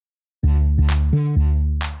Welcome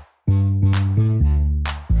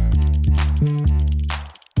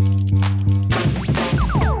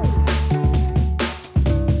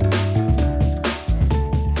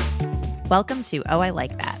to Oh, I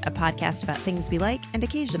Like That, a podcast about things we like and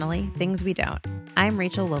occasionally things we don't. I'm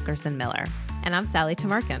Rachel Wilkerson Miller. And I'm Sally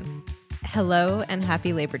Tamarkin. Hello and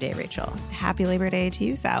happy Labor Day, Rachel. Happy Labor Day to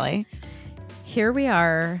you, Sally. Here we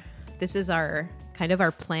are. This is our kind of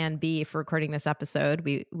our plan B for recording this episode.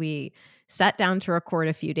 We sat down to record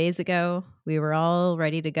a few days ago. We were all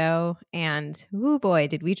ready to go. And oh boy,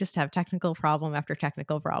 did we just have technical problem after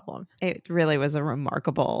technical problem. It really was a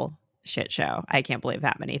remarkable shit show. I can't believe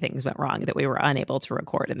that many things went wrong that we were unable to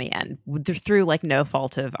record in the end through like no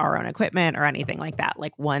fault of our own equipment or anything like that.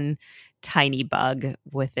 Like one tiny bug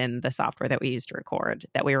within the software that we used to record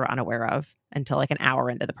that we were unaware of until like an hour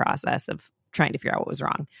into the process of trying to figure out what was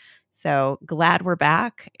wrong. So glad we're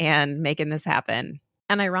back and making this happen.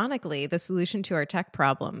 And ironically, the solution to our tech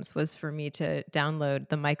problems was for me to download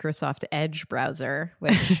the Microsoft Edge browser,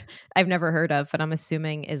 which I've never heard of, but I'm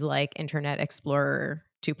assuming is like Internet Explorer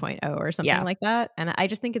 2.0 or something like that. And I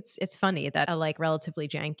just think it's funny that a like relatively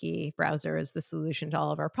janky browser is the solution to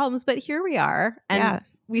all of our problems. But here we are. And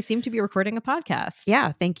we seem to be recording a podcast.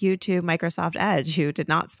 Yeah. Thank you to Microsoft Edge, who did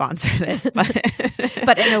not sponsor this,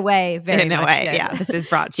 but in a way, very in a much way, did. yeah. This is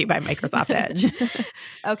brought to you by Microsoft Edge.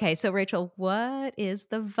 Okay. So Rachel, what is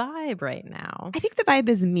the vibe right now? I think the vibe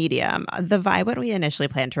is medium. The vibe when we initially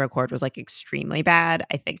planned to record was like extremely bad.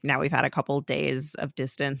 I think now we've had a couple days of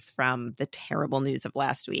distance from the terrible news of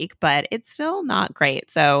last week, but it's still not great.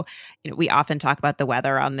 So, we often talk about the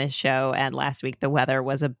weather on this show. And last week, the weather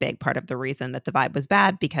was a big part of the reason that the vibe was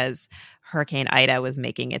bad, because Hurricane Ida was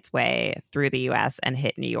making its way through the U.S. and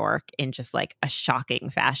hit New York in just like a shocking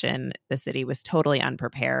fashion. The city was totally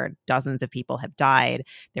unprepared. Dozens of people have died.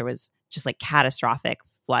 There was just like catastrophic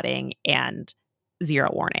flooding and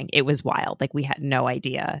zero warning. It was wild. Like we had no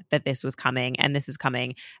idea that this was coming. And this is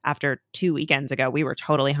coming after 2 weekends ago. We were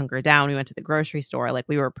totally hunkered down. We went to the grocery store. Like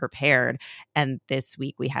we were prepared. And this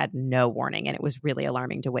week we had no warning. And it was really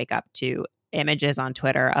alarming to wake up to images on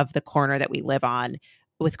Twitter of the corner that we live on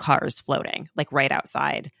with cars floating like right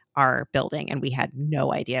outside our building. And we had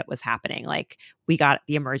no idea it was happening. Like we got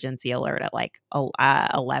the emergency alert at like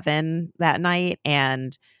 11 that night.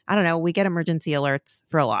 And I don't know, we get emergency alerts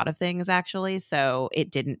for a lot of things actually. So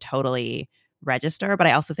it didn't totally register. But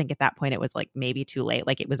I also think at that point it was like maybe too late.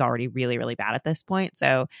 Like it was already really, really bad at this point.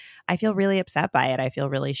 So I feel really upset by it. I feel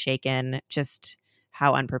really shaken just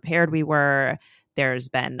how unprepared we were. There's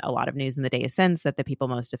been a lot of news in the days since that the people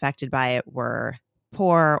most affected by it were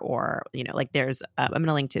poor, or like there's I'm going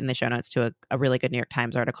to link to in the show notes to a really good New York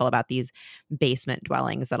Times article about these basement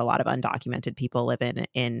dwellings that a lot of undocumented people live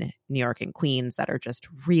in New York and Queens that are just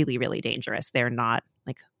really, really dangerous. They're not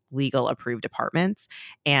like legal approved apartments,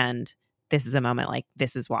 and this is a moment like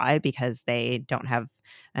this is why, because they don't have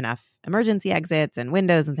enough emergency exits and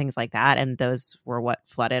windows and things like that, and those were what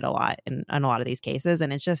flooded a lot in a lot of these cases.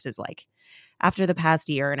 And it just is like after the past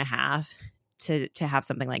year and a half to have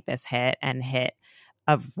something like this hit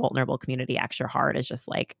a vulnerable community extra hard is just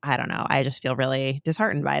like, I don't know. I just feel really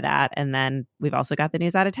disheartened by that. And then we've also got the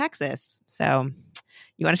news out of Texas. So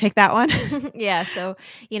you want to take that one? Yeah. So,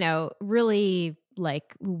 really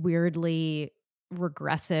like weirdly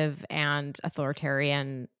regressive and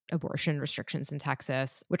authoritarian abortion restrictions in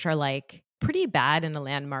Texas, which are like pretty bad in a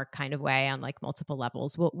landmark kind of way on like multiple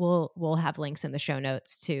levels. We'll have links in the show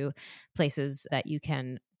notes to places that you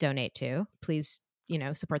can donate to. Please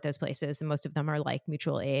support those places. And most of them are like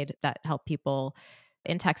mutual aid that help people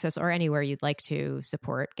in Texas or anywhere you'd like to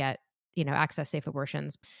support get, access safe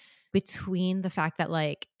abortions. Between the fact that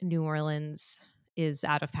like New Orleans is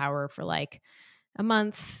out of power for like a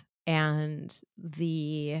month and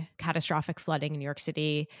the catastrophic flooding in New York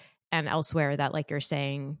City and elsewhere that, like you're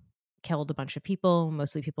saying, killed a bunch of people,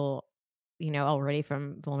 mostly people, already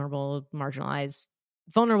from vulnerable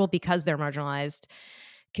because they're marginalized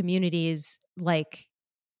communities. Like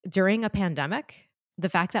during a pandemic, the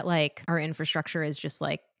fact that like our infrastructure is just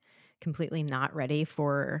like completely not ready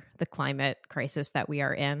for the climate crisis that we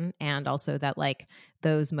are in, and also that like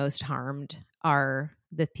those most harmed are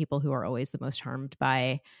the people who are always the most harmed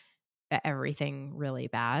by everything really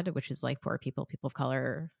bad, which is like poor people, people of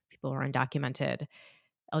color, people who are undocumented,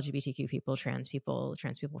 LGBTQ people, trans people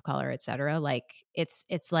of color, etc. Like it's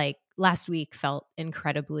like last week felt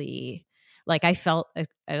incredibly like I felt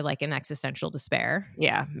like an existential despair.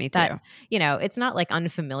 Yeah, me too. That, it's not like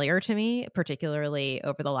unfamiliar to me, particularly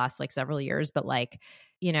over the last like several years, but like,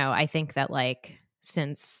 I think that like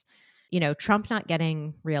since Trump not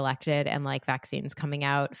getting reelected and like vaccines coming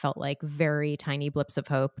out felt like very tiny blips of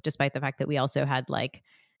hope, despite the fact that we also had like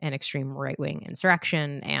an extreme right-wing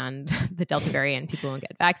insurrection and the Delta variant, people won't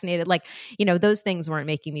get vaccinated. Like, those things weren't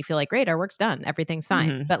making me feel like, great, our work's done. Everything's fine.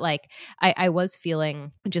 Mm-hmm. But like, I was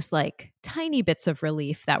feeling just like tiny bits of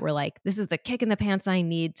relief that were like, this is the kick in the pants I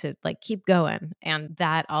need to like keep going. And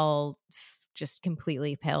that all just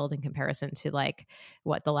completely paled in comparison to like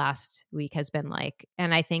what the last week has been like.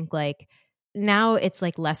 And I think like now it's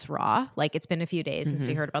like less raw. Like it's been a few days since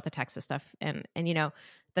we heard about the Texas stuff. And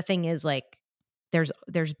the thing is like,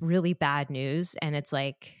 there's really bad news and it's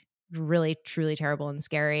like really truly terrible and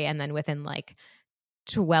scary, and then within like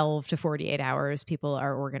 12 to 48 hours people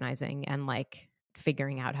are organizing and like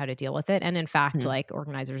figuring out how to deal with it. And in fact, like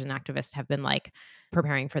organizers and activists have been like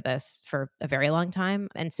preparing for this for a very long time.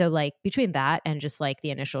 And so like between that and just like the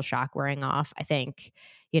initial shock wearing off, I think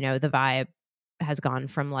the vibe has gone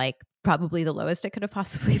from like probably the lowest it could have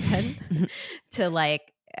possibly been to like,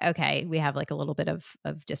 okay, we have like a little bit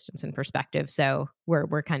of distance and perspective. So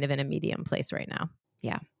we're kind of in a medium place right now.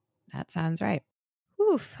 Yeah, that sounds right.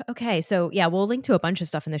 Oof. Okay. So yeah, we'll link to a bunch of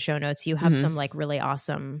stuff in the show notes. You have some like really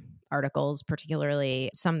awesome articles, particularly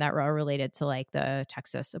some that were related to like the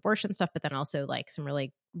Texas abortion stuff, but then also like some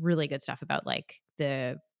really, really good stuff about like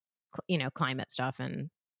the, climate stuff and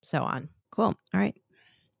so on. Cool. All right.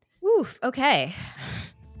 Oof. Okay.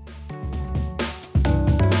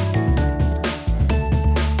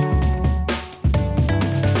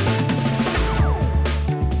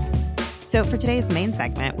 So for today's main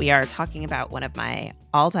segment, we are talking about one of my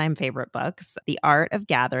all-time favorite books, The Art of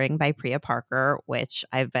Gathering by Priya Parker, which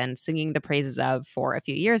I've been singing the praises of for a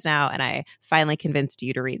few years now, and I finally convinced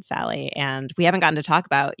you to read, Sally. And we haven't gotten to talk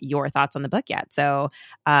about your thoughts on the book yet. So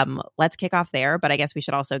let's kick off there, but I guess we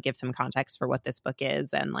should also give some context for what this book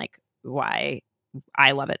is and like why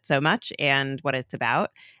I love it so much and what it's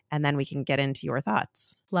about. And then we can get into your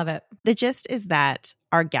thoughts. Love it. The gist is that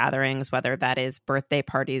our gatherings, whether that is birthday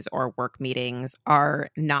parties or work meetings, are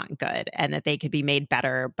not good, and that they could be made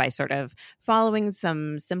better by sort of following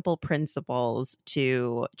some simple principles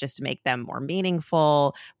to just make them more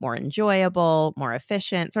meaningful, more enjoyable, more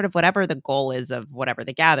efficient, sort of whatever the goal is of whatever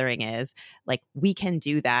the gathering is. Like we can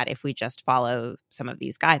do that if we just follow some of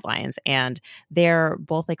these guidelines. And they're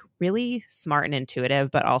both like really smart and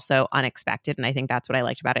intuitive, but also unexpected. And I think that's what I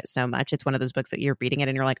liked about it so much. It's one of those books that you're reading it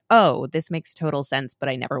and you're like, oh, this makes total sense, but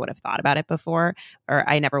I never would have thought about it before, or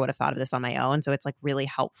I never would have thought of this on my own. So it's like really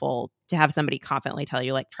helpful to have somebody confidently tell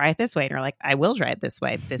you like, try it this way. And you're like, I will try it this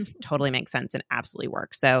way. This totally makes sense and absolutely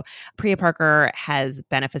works. So Priya Parker has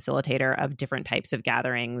been a facilitator of different types of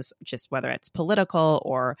gatherings, just whether it's political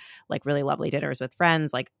or like really lovely dinners with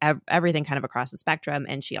friends, like everything kind of across the spectrum.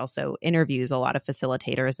 And she also interviews a lot of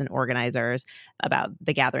facilitators and organizers about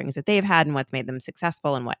the gatherings that they've had and what's made them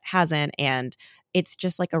successful and what hasn't. And it's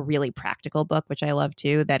just like a really practical book, which I love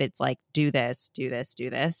too, that it's like, do this, do this, do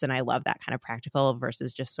this. And I love that kind of practical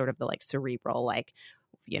versus just sort of the like cerebral, like,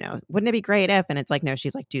 wouldn't it be great if? And it's like, no,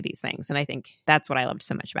 she's like, do these things. And I think that's what I loved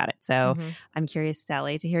so much about it. So I'm curious,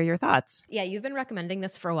 Sally, to hear your thoughts. Yeah, you've been recommending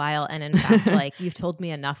this for a while. And in fact, like you've told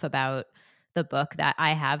me enough about the book that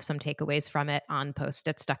I have some takeaways from it on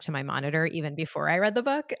Post-it stuck to my monitor even before I read the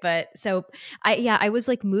book. But so I was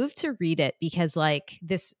like moved to read it because like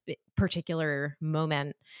this particular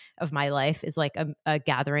moment of my life is like a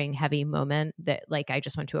gathering heavy moment that like I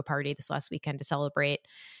just went to a party this last weekend to celebrate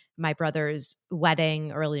my brother's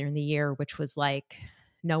wedding earlier in the year, which was like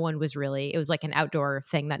it was like an outdoor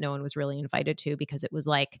thing that no one was really invited to because it was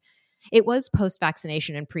like it was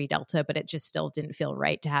post-vaccination and pre-Delta, but it just still didn't feel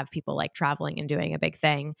right to have people like traveling and doing a big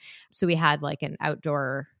thing. So we had like an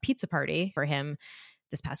outdoor pizza party for him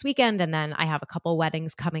this past weekend. And then I have a couple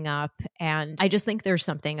weddings coming up. And I just think there's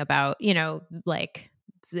something about, like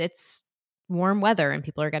it's warm weather and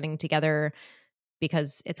people are getting together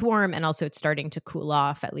because it's warm and also it's starting to cool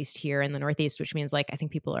off, at least here in the Northeast, which means like I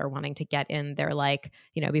think people are wanting to get in there like,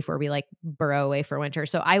 before we like burrow away for winter.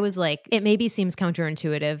 So I was like, it maybe seems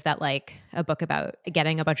counterintuitive that like a book about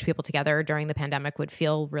getting a bunch of people together during the pandemic would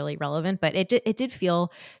feel really relevant, but it did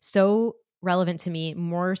feel so relevant to me,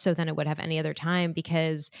 more so than it would have any other time,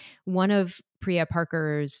 because one of Priya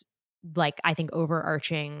Parker's like I think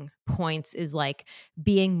overarching points is like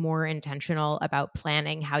being more intentional about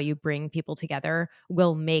planning how you bring people together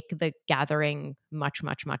will make the gathering much,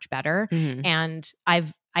 much, much better. And I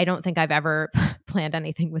don't think I've ever planned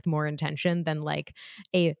anything with more intention than like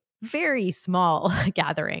a very small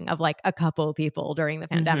gathering of like a couple people during the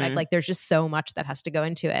pandemic. Like there's just so much that has to go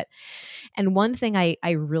into it. And one thing I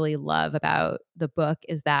really love about the book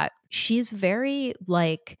is that she's very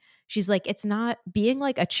like, she's like, it's not being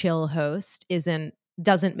like a chill host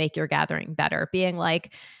doesn't make your gathering better. Being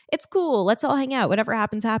like, it's cool, let's all hang out, whatever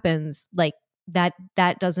happens happens, like that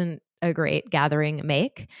doesn't a great gathering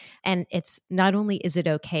make. And it's not only is it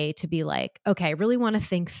okay to be like, okay, I really want to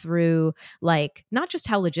think through like not just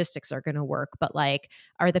how logistics are going to work, but like,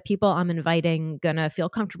 are the people I'm inviting going to feel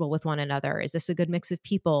comfortable with one another? Is this a good mix of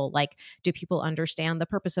people? Like, do people understand the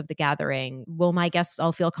purpose of the gathering? Will my guests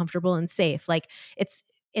all feel comfortable and safe? Like, it's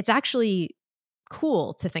actually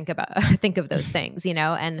cool to think about think of those things, you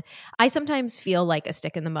know. And I sometimes feel like a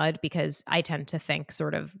stick in the mud because I tend to think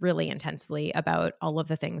sort of really intensely about all of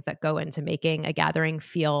the things that go into making a gathering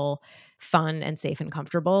feel fun and safe and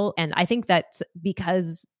comfortable. And I think that's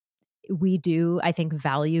because we do, I think,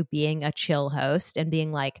 value being a chill host and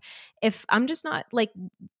being like, if I'm just not like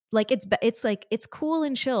it's like it's cool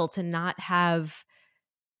and chill to not have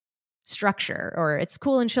structure, or it's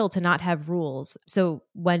cool and chill to not have rules. So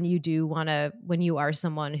when you are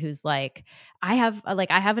someone who's like, I have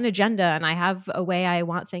an agenda and I have a way I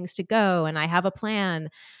want things to go and I have a plan,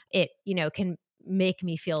 it, you know, can make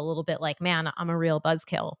me feel a little bit like, man, I'm a real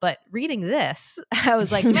buzzkill. But reading this, I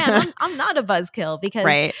was like, man, I'm not a buzzkill, because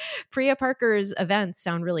Right. Priya Parker's events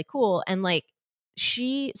sound really cool. And like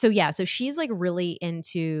so she's like really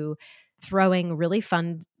into throwing really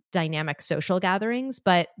fun dynamic social gatherings.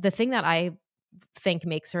 But the thing that I think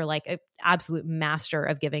makes her like an absolute master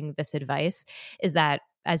of giving this advice is that,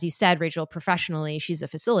 as you said, Rachel, professionally, she's a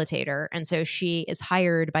facilitator. And so she is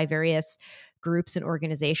hired by various groups and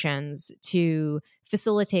organizations to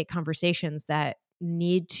facilitate conversations that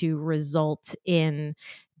need to result in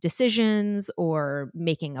decisions or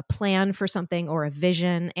making a plan for something or a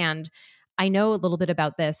vision. And I know a little bit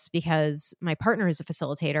about this because my partner is a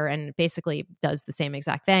facilitator and basically does the same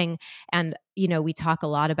exact thing. And, you know, we talk a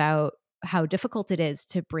lot about how difficult it is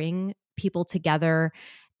to bring people together.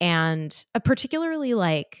 And particularly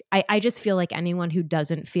like, I just feel like anyone who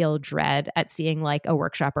doesn't feel dread at seeing like a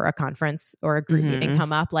workshop or a conference or a group meeting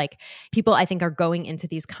come up, like people I think are going into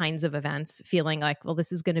these kinds of events feeling like, well,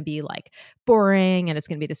 this is going to be like boring and it's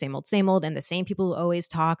going to be the same old, and the same people who always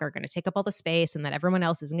talk are going to take up all the space and that everyone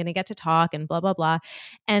else isn't going to get to talk and blah, blah, blah.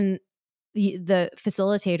 And the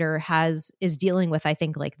facilitator is dealing with, I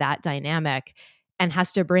think, like that dynamic and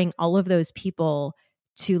has to bring all of those people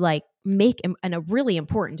to like make a really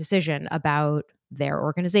important decision about their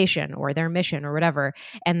organization or their mission or whatever.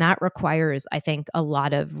 And that requires, I think, a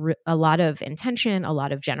lot of intention, a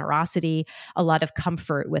lot of generosity, a lot of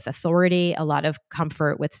comfort with authority, a lot of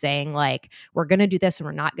comfort with saying like, we're going to do this and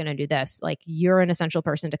we're not going to do this. Like, you're an essential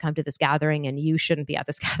person to come to this gathering and you shouldn't be at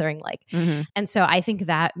this gathering. Like, and so I think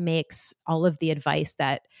that makes all of the advice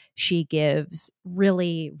that she gives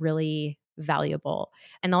really, really valuable.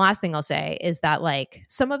 And the last thing I'll say is that like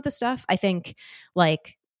some of the stuff, I think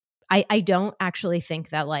like I don't actually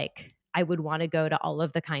think that like I would want to go to all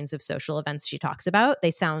of the kinds of social events she talks about.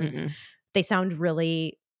 They sound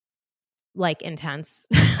really like intense.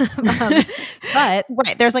 But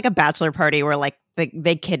right, there's like a bachelor party where like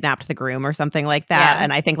they kidnapped the groom or something like that. Yeah.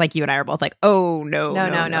 And I think like you and I are both like, oh no,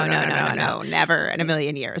 never in a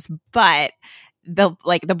million years. But the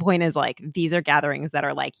point is like, these are gatherings that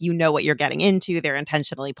are like, you know what you're getting into. They're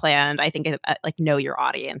intentionally planned. I think like know your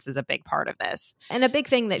audience is a big part of this. And a big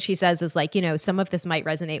thing that she says is like, you know, some of this might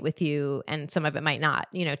resonate with you and some of it might not.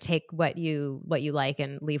 You know, take what you like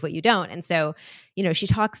and leave what you don't. And so, you know, she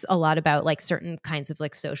talks a lot about like certain kinds of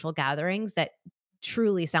like social gatherings that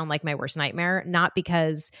truly sound like my worst nightmare, not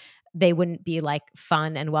because they wouldn't be like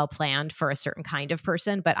fun and well planned for a certain kind of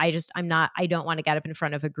person, but I don't want to get up in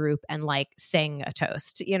front of a group and like sing a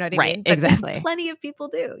toast. You know what I mean? But exactly. Plenty of people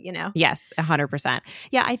do, you know? Yes, 100%.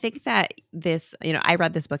 Yeah, I think that this, you know, I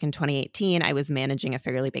read this book in 2018. I was managing a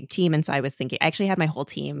fairly big team. And so I was thinking, I actually had my whole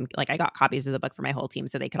team, like I got copies of the book for my whole team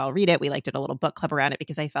so they could all read it. We like did a little book club around it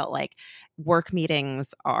because I felt like work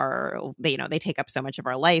meetings they take up so much of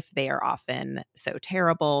our life. They are often so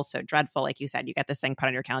terrible, so dreadful. Like you said, you get this thing put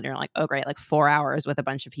on your calendar and you're like, oh great, like 4 hours with a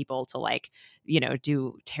bunch of people to like, you know,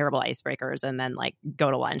 do terrible icebreakers and then like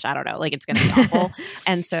go to lunch. I don't know, like it's going to be awful.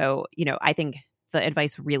 And so, you know, I think the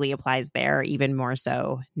advice really applies there, even more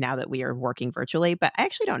so now that we are working virtually. But I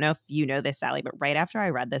actually don't know if you know this, Sally, but right after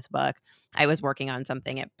I read this book, I was working on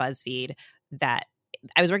something at BuzzFeed that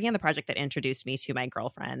I was working on the project that introduced me to my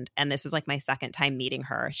girlfriend. And this was like my second time meeting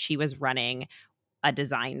her. She was running a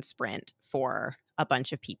design sprint for a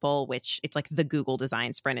bunch of people, which it's like the Google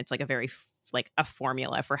design sprint. It's like a very like a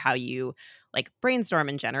formula for how you like brainstorm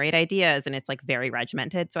and generate ideas. And it's like very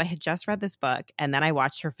regimented. So I had just read this book and then I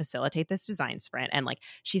watched her facilitate this design sprint. And like,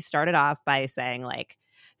 she started off by saying like,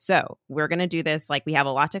 so we're going to do this. Like, we have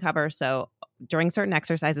a lot to cover. So during certain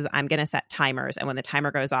exercises, I'm going to set timers. And when the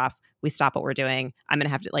timer goes off, we stop what we're doing. I'm going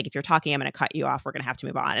to have to, like, if you're talking, I'm going to cut you off. We're going to have to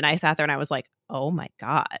move on. And I sat there and I was like, oh my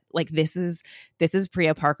God, like, this is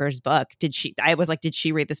Priya Parker's book. I was like, did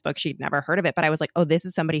she read this book? She'd never heard of it. But I was like, oh, this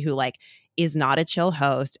is somebody who like is not a chill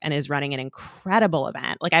host and is running an incredible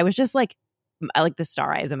event. Like, I was just like, I like the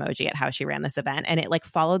star eyes emoji at how she ran this event. And it like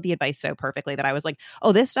followed the advice so perfectly that I was like,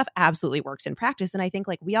 oh, this stuff absolutely works in practice. And I think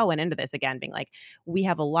like we all went into this again being like, we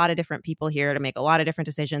have a lot of different people here to make a lot of different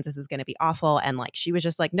decisions. This is going to be awful. And like, she was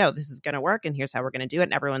just like, no, this is going to work. And here's how we're going to do it.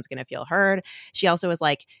 And everyone's going to feel heard. She also was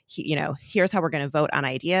like, here's how we're going to vote on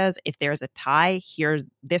ideas. If there's a tie, here's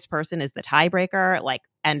this person is the tiebreaker. Like,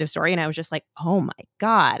 end of story. And I was just like, oh my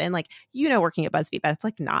God. And like, working at BuzzFeed, that's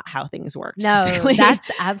like not how things work. No, typically.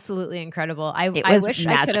 That's absolutely incredible. I wish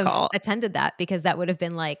magical. I could have attended that, because that would have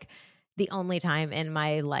been like the only time in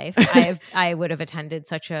my life I would have attended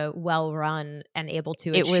such a well-run and able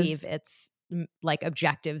to achieve its like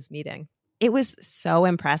objectives meeting. It was so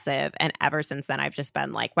impressive. And ever since then, I've just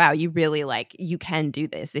been like, wow, you really like, you can do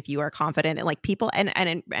this if you are confident. And like people,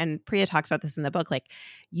 and Priya talks about this in the book, like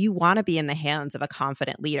you want to be in the hands of a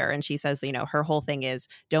confident leader. And she says, her whole thing is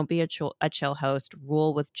don't be a chill host,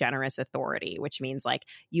 rule with generous authority, which means like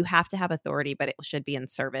you have to have authority, but it should be in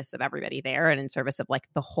service of everybody there and in service of like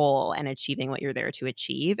the whole and achieving what you're there to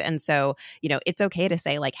achieve. And so, it's okay to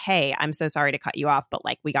say like, hey, I'm so sorry to cut you off, but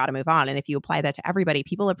like we got to move on. And if you apply that to everybody,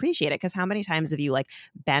 people appreciate it. Because how many times have you like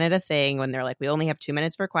been at a thing when they're like, we only have 2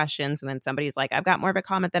 minutes for questions, and then somebody's like, I've got more of a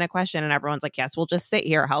comment than a question, and everyone's like, yes, we'll just sit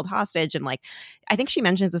here held hostage. And like, I think she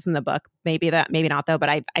mentions this in the book, maybe not though, but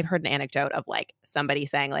I've heard an anecdote of like somebody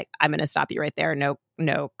saying like, I'm going to stop you right there,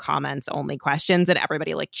 no comments, only questions, and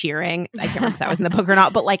everybody like cheering. I can't remember if that was in the book or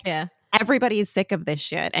not, but like yeah. Everybody's sick of this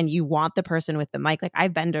shit, and you want the person with the mic. Like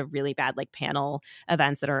I've been to really bad like panel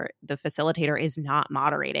events that are the facilitator is not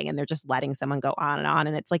moderating and they're just letting someone go on.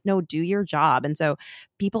 And it's like, no, do your job. And so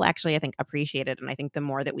people actually, I think, appreciate it. And I think the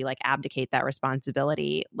more that we like abdicate that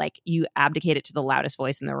responsibility, like you abdicate it to the loudest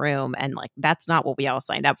voice in the room. And like, that's not what we all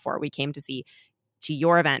signed up for. We came to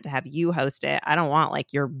your event to have you host it. I don't want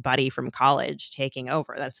like your buddy from college taking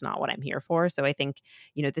over. That's not what I'm here for. So I think,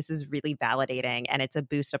 this is really validating, and it's a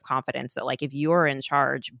boost of confidence that like if you're in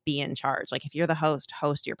charge, be in charge. Like if you're the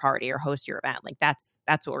host your party or host your event. Like that's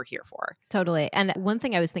what we're here for. Totally. And one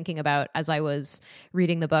thing I was thinking about as I was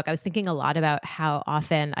reading the book, I was thinking a lot about how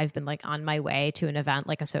often I've been like on my way to an event,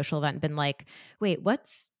 like a social event, been like, wait,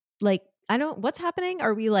 what's happening?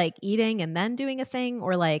 Are we like eating and then doing a thing?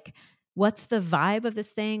 Or like, what's the vibe of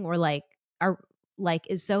this thing? Or like,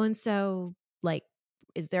 is so-and-so like,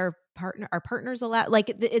 is their partner, are partners allowed? Like,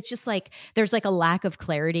 it's just like, there's like a lack of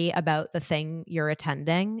clarity about the thing you're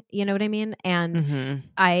attending. You know what I mean? And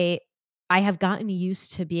I have gotten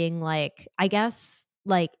used to being like, I guess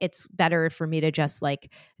like it's better for me to just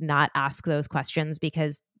like not ask those questions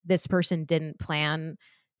because this person didn't plan.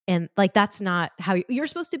 And like, that's not how you're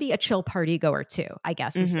supposed to be a chill party goer too, I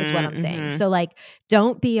guess is what I'm saying. So like,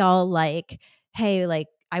 don't be all like, hey, like,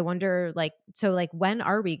 I wonder like, so like, when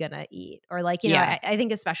are we going to eat? Or like, I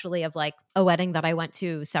think especially of like a wedding that I went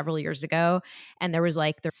to several years ago, and there was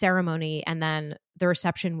like the ceremony, and then the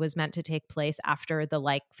reception was meant to take place after the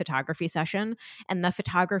like photography session, and the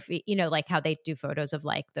photography, like how they do photos of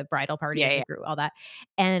like the bridal party and the group, all that.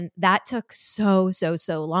 And that took so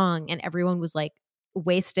long. And everyone was like,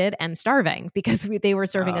 wasted and starving because they were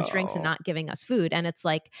serving us drinks and not giving us food. And it's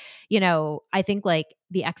like, I think like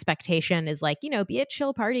the expectation is like, be a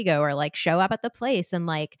chill party goer, like show up at the place. And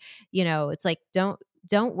like, it's like,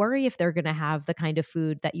 don't worry if they're going to have the kind of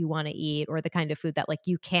food that you want to eat or the kind of food that like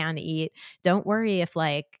you can eat. Don't worry if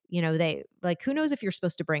like, they like, who knows if you're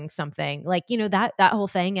supposed to bring something like, that whole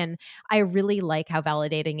thing. And I really like how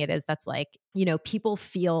validating it is. That's like, people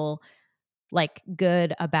feel like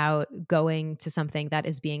good about going to something that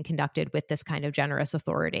is being conducted with this kind of generous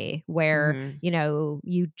authority where,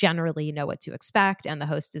 you generally know what to expect, and the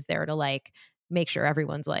host is there to like make sure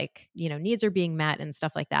everyone's like, needs are being met and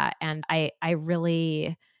stuff like that. And I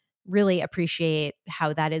really, really appreciate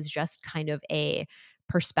how that is just kind of a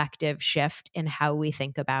perspective shift in how we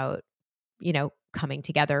think about, coming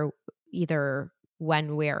together, either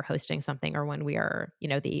when we are hosting something or when we are,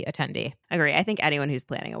 the attendee. Agree. I think anyone who's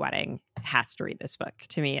planning a wedding has to read this book.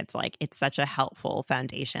 To me, it's like, it's such a helpful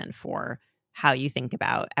foundation for how you think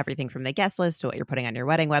about everything from the guest list to what you're putting on your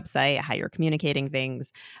wedding website, how you're communicating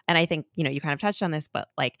things. And I think, you kind of touched on this, but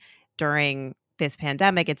like during this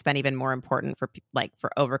pandemic, it's been even more important for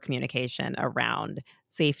for over communication around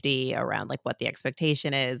safety, around like what the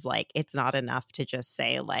expectation is. Like, it's not enough to just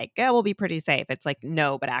say like, "Oh, we'll be pretty safe." It's like,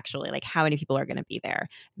 no, but actually, like, how many people are going to be there?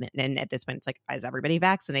 And at this point, it's like, is everybody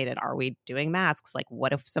vaccinated? Are we doing masks? Like,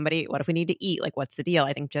 what if we need to eat? Like, what's the deal?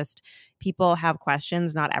 I think just people have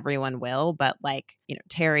questions. Not everyone will, but like,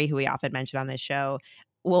 Terry, who we often mention on this show,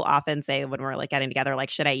 will often say when we're like getting together, like,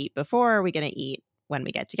 should I eat before? Are we going to eat when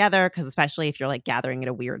we get together? Because especially if you're like gathering at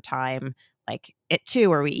a weird time, like at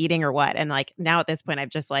 2, are we eating or what? And like now at this point, I've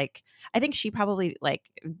just like, I think she probably like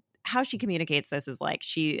how she communicates this is like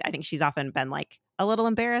I think she's often been like a little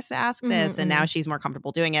embarrassed to ask this, and now she's more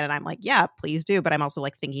comfortable doing it. And I'm like, yeah, please do. But I'm also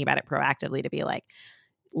like thinking about it proactively to be like,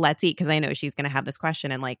 let's eat, because I know she's going to have this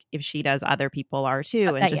question, and like if she does, other people are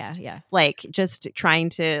too. And just trying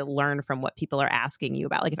to learn from what people are asking you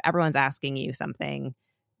about. Like if everyone's asking you something,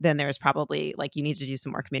 then there's probably like you need to do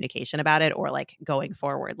some more communication about it, or like going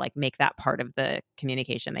forward, like make that part of the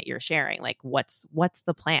communication that you're sharing. Like what's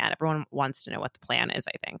the plan? Everyone wants to know what the plan is,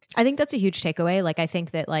 I think that's a huge takeaway. Like I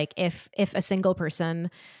think that like if a single person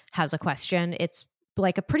has a question, it's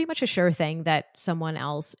like a pretty much a sure thing that someone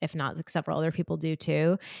else, if not like several other people, do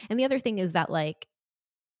too. And the other thing is that like,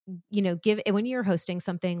 when you're hosting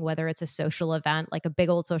something, whether it's a social event, like a big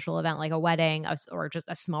old social event, like a wedding, or just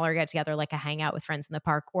a smaller get together, like a hangout with friends in the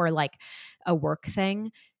park, or like a work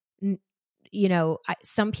thing,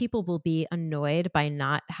 some people will be annoyed by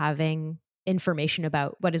not having information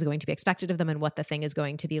about what is going to be expected of them and what the thing is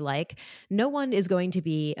going to be like. No one is going to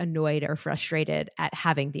be annoyed or frustrated at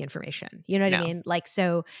having the information. You know what I mean? Like,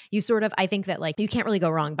 so you sort of, I think that like you can't really go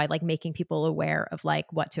wrong by like making people aware of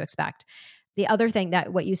like what to expect. The other thing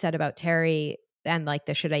that what you said about Terry and like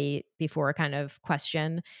the should I eat before kind of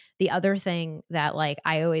question, the other thing that like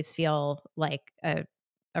I always feel like a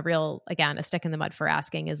real, again, a stick in the mud for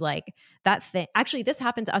asking is like that thing. Actually, this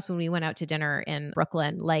happened to us when we went out to dinner in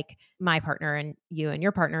Brooklyn. Like my partner and you and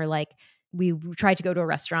your partner, like we tried to go to a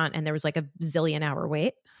restaurant and there was like a zillion hour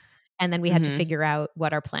wait. And then we had to figure out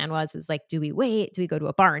what our plan was. It was like, do we wait? Do we go to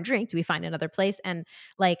a bar and drink? Do we find another place? And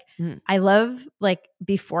like, I love like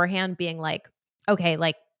beforehand being like, okay,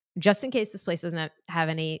 like just in case this place doesn't have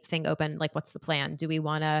anything open, like what's the plan? Do we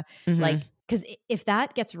want to like, because if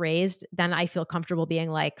that gets raised, then I feel comfortable being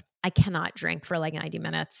like, I cannot drink for like 90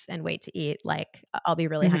 minutes and wait to eat. Like I'll be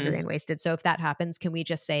really hungry and wasted. So if that happens, can we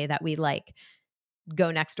just say that we like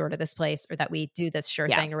go next door to this place, or that we do this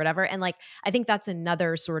thing or whatever? And like, I think that's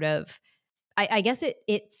another sort of, I guess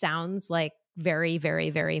it sounds like very,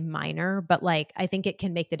 very, very minor, but like, I think it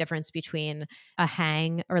can make the difference between a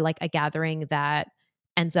hang or like a gathering that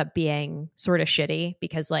ends up being sort of shitty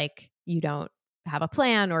because like you don't have a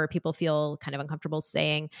plan, or people feel kind of uncomfortable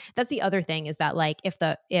saying. That's the other thing, is that like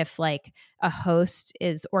if like a host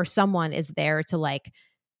is, or someone is there to like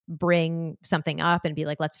bring something up and be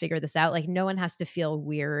like, let's figure this out, like no one has to feel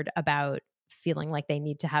weird about feeling like they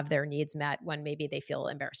need to have their needs met when maybe they feel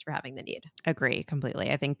embarrassed for having the need. Agree completely.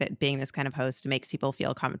 I think that being this kind of host makes people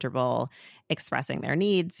feel comfortable expressing their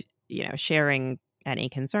needs, sharing any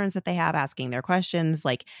concerns that they have, asking their questions.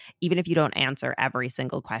 Like, even if you don't answer every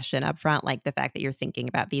single question up front, like the fact that you're thinking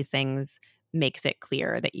about these things makes it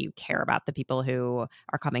clear that you care about the people who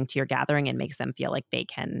are coming to your gathering, and makes them feel like they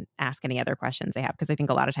can ask any other questions they have. Because I think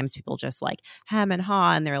a lot of times people just like hem and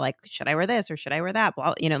haw, and they're like, should I wear this or should I wear that?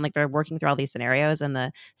 Well, and like they're working through all these scenarios, and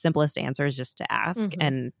the simplest answer is just to ask,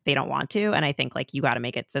 and they don't want to. And I think like you got to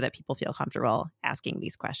make it so that people feel comfortable asking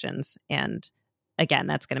these questions. And again,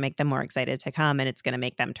 that's going to make them more excited to come, and it's going to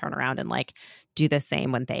make them turn around and like do the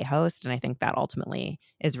same when they host. And I think that ultimately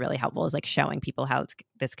is really helpful, is like showing people how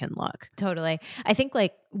this can look. Totally. I think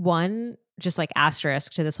like one just like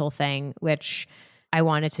asterisk to this whole thing, which I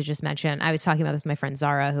wanted to just mention, I was talking about this with my friend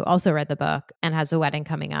Zara, who also read the book and has a wedding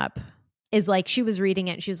coming up, is like, she was reading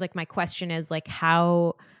it and she was like, my question is like,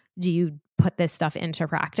 how do you put this stuff into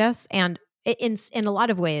practice? And in a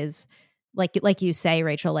lot of ways, like you say,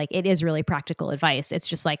 Rachel, like it is really practical advice. It's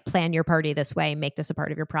just like, plan your party this way, make this a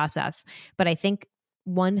part of your process. But I think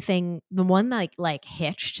the one like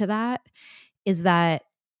hitch to that is that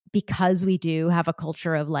because we do have a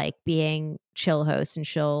culture of like being chill hosts and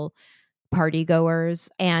chill party goers,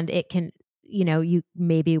 and it can, you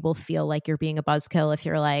maybe will feel like you're being a buzzkill if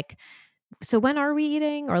you're like, so when are we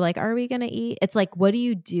eating? Or like, are we going to eat? It's like, what do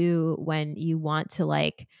you do when you want to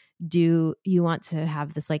like you want to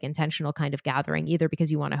have this like intentional kind of gathering, either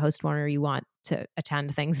because you want to host one or you want to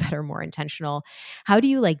attend things that are more intentional? How do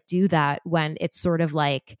you like do that when it's sort of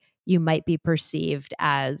like you might be perceived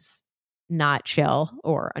as not chill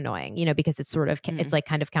or annoying, because it's sort of, it's like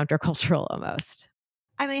kind of countercultural almost?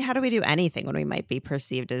 I mean, how do we do anything when we might be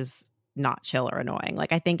perceived as not chill or annoying.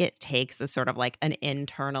 Like, I think it takes a sort of like an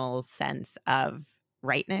internal sense of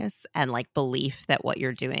rightness and like belief that what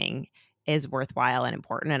you're doing is worthwhile and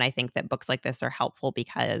important. And I think that books like this are helpful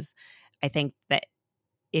because I think that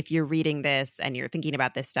if you're reading this and you're thinking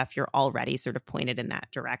about this stuff, you're already sort of pointed in that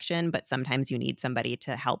direction. But sometimes you need somebody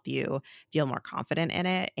to help you feel more confident in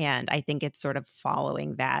it. And I think it's sort of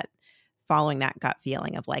following that gut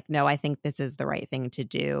feeling of like, no, I think this is the right thing to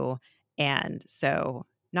do. And so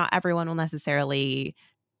not everyone will necessarily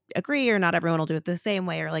agree, or not everyone will do it the same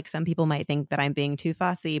way, or like some people might think that I'm being too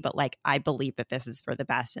fussy, but like I believe that this is for the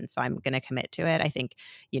best, and so I'm going to commit to it. I think,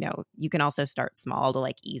 you can also start small to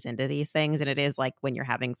like ease into these things, and it is like when you're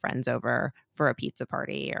having friends over for a pizza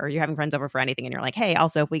party, or you're having friends over for anything and you're like, hey,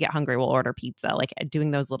 also if we get hungry we'll order pizza. Like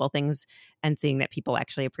doing those little things and seeing that people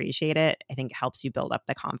actually appreciate it, I think helps you build up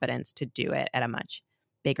the confidence to do it at a much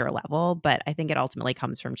bigger level. But I think it ultimately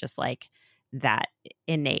comes from just like that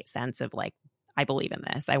innate sense of like, I believe in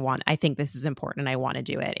this. I think this is important and I want to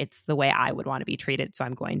do it. It's the way I would want to be treated. So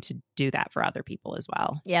I'm going to do that for other people as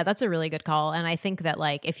well. Yeah, that's a really good call. And I think that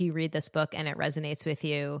like if you read this book and it resonates with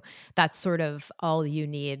you, that's sort of all you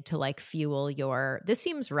need to like fuel your, this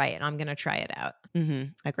seems right and I'm going to try it out.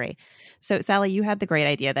 Agree. So Sally, you had the great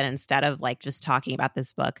idea that instead of like just talking about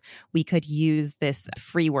this book, we could use this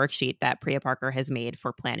free worksheet that Priya Parker has made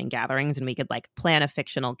for planning gatherings, and we could like plan a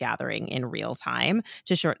fictional gathering in real time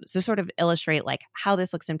to sort of illustrate like how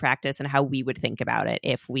this looks in practice and how we would think about it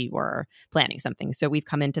if we were planning something. So we've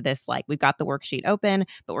come into this like we've got the worksheet open,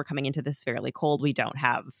 but we're coming into this fairly cold. We don't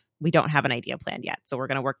have an idea planned yet. So we're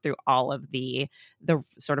going to work through all of the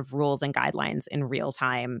sort of rules and guidelines in real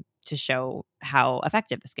time to show how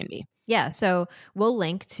effective this can be. Yeah. So we'll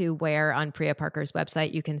link to where on Priya Parker's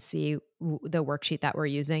website you can see the worksheet that we're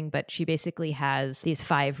using, but she basically has these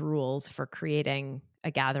 5 rules for creating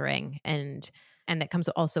a gathering, and it comes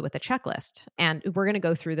also with a checklist. And we're going to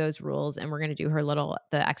go through those rules and we're going to do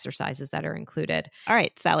the exercises that are included. All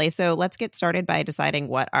right, Sally. So let's get started by deciding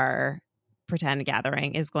what our pretend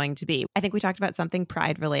gathering is going to be. I think we talked about something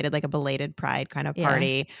Pride related, like a belated Pride kind of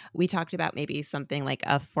party. Yeah. We talked about maybe something like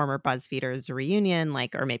a former BuzzFeeders reunion,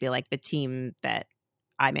 like, or maybe like the team that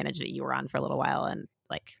I managed that you were on for a little while, and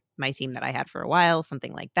like my team that I had for a while,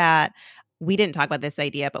 something like that. We didn't talk about this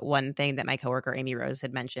idea, but one thing that my coworker Amy Rose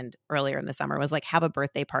had mentioned earlier in the summer was like have a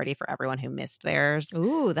birthday party for everyone who missed theirs.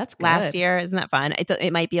 Ooh, that's good. Last year. Isn't that fun?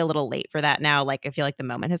 It might be a little late for that now. Like I feel like the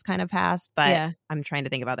moment has kind of passed, but yeah. I'm trying to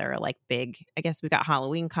think of other like big, I guess we've got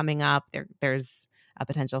Halloween coming up. There's a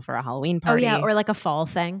potential for a Halloween party. Oh yeah, or like a fall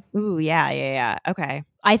thing. Ooh, yeah. Okay.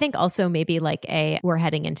 I think also maybe like we're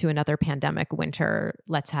heading into another pandemic winter.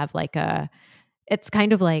 Let's have like it's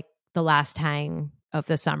kind of like the last hang of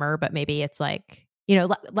the summer, but maybe it's like,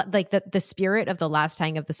 like the spirit of the last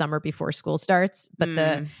hang of the summer before school starts, but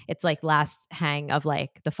it's like last hang of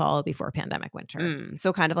like the fall before pandemic winter.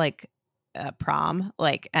 So kind of like prom,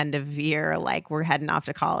 like end of year, like we're heading off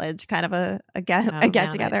to college, kind of a get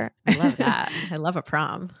together. I love that. I love a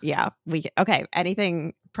prom. Yeah. Okay.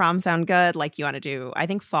 Anything prom sound good? Like you want to do, I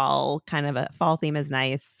think fall, kind of a fall theme is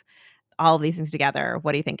nice. All of these things together.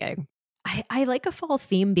 What are you thinking? I like a fall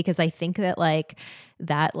theme because I think that like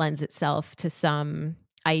that lends itself to some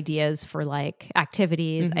ideas for like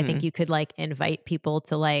activities. I think you could like invite people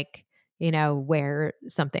to like, wear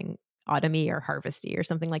something autumny or harvesty or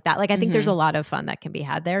something like that. Like I think there's a lot of fun that can be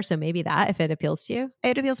had there. So maybe that, if it appeals to you.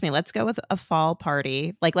 It appeals to me. Let's go with a fall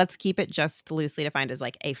party. Like let's keep it just loosely defined as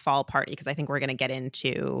like a fall party, because I think we're going to get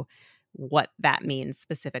into what that means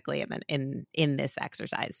specifically in this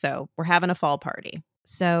exercise. So we're having a fall party.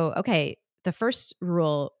 So, okay, the first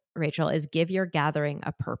rule, Rachel, is give your gathering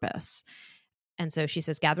a purpose. And so she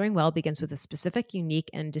says, gathering well begins with a specific, unique,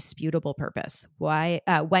 and disputable purpose. Why?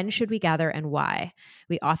 When should we gather and why?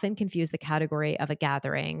 We often confuse the category of a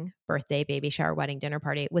gathering, birthday, baby shower, wedding, dinner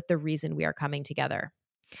party, with the reason we are coming together.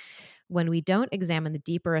 When we don't examine the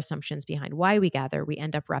deeper assumptions behind why we gather, we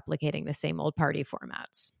end up replicating the same old party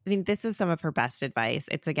formats. I mean, this is some of her best advice.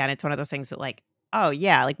 It's one of those things that like, oh,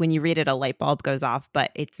 yeah, like when you read it, a light bulb goes off,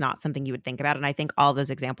 but it's not something you would think about. And I think all those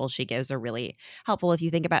examples she gives are really helpful. If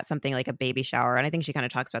you think about something like a baby shower, and I think she kind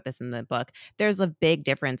of talks about this in the book, there's a big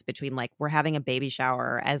difference between like we're having a baby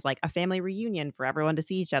shower as like a family reunion for everyone to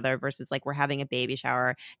see each other versus like we're having a baby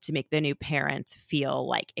shower to make the new parents feel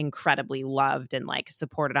like incredibly loved and like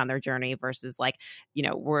supported on their journey versus like,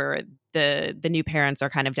 we're the new parents are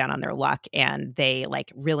kind of down on their luck and they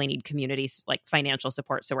like really need communities like financial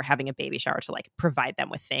support. So we're having a baby shower to like provide them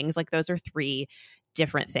with things. Like those are 3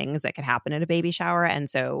 different things that could happen at a baby shower. And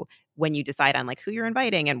so when you decide on like who you're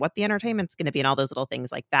inviting and what the entertainment's going to be and all those little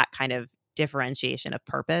things, like that kind of differentiation of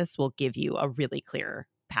purpose will give you a really clear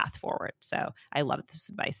path forward. So I love this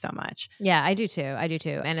advice so much. Yeah, I do too. I do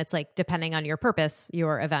too. And it's like, depending on your purpose,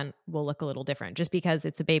 your event will look a little different. Just because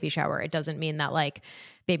it's a baby shower, it doesn't mean that like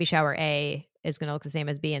baby shower A is going to look the same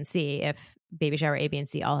as B and C if baby shower A, B, and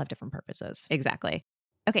C all have different purposes. Exactly.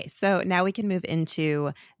 Okay, so now we can move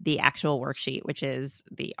into the actual worksheet, which is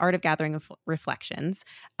the Art of Gathering Reflections.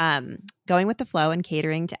 Going with the flow and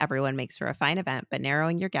catering to everyone makes for a fine event, but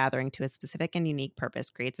narrowing your gathering to a specific and unique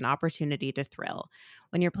purpose creates an opportunity to thrill.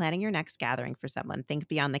 When you're planning your next gathering for someone, think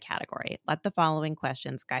beyond the category. Let the following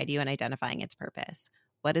questions guide you in identifying its purpose.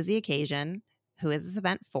 What is the occasion? Who is this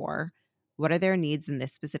event for? What are their needs in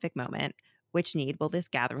this specific moment? Which need will this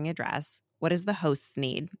gathering address? What is the host's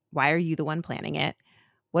need? Why are you the one planning it?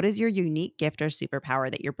 What is your unique gift or superpower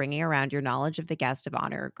that you're bringing around your knowledge of the guest of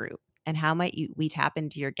honor or group? And how might we tap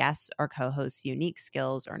into your guests or co-hosts' unique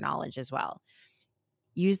skills or knowledge as well?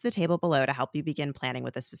 Use the table below to help you begin planning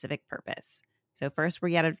with a specific purpose. So first,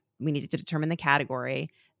 we need to determine the category.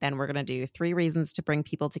 Then we're going to do 3 reasons to bring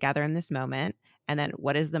people together in this moment. And then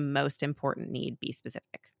what is the most important need? Be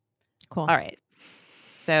specific. Cool. All right.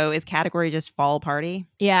 So is category just fall party?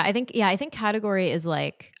 Yeah, I think category is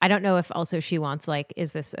like, I don't know if also she wants like,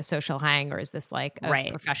 is this a social hang or is this like a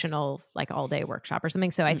professional like all day workshop or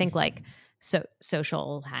something? So I think like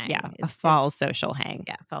social hang. Yeah, a fall social hang.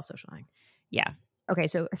 Yeah, fall social hang. Yeah. Okay,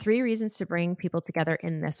 so 3 reasons to bring people together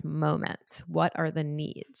in this moment. What are the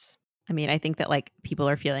needs? I mean, I think that like people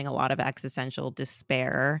are feeling a lot of existential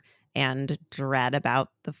despair and dread about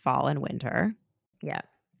the fall and winter. Yeah.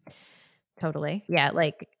 Totally. Yeah.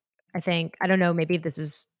 Like, I think, I don't know, maybe this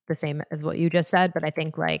is the same as what you just said, but I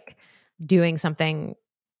think like doing something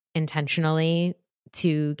intentionally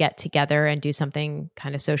to get together and do something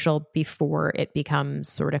kind of social before it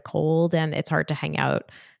becomes sort of cold and it's hard to hang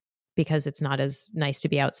out because it's not as nice to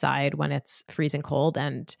be outside when it's freezing cold.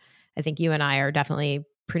 And I think you and I are definitely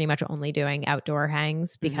pretty much only doing outdoor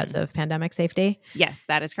hangs because of pandemic safety. Yes,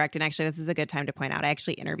 that is correct. And actually, this is a good time to point out, I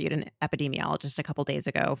actually interviewed an epidemiologist a couple days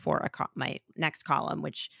ago for my next column,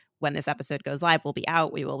 which when this episode goes live will be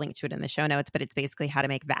out. We will link to it in the show notes, but it's basically how to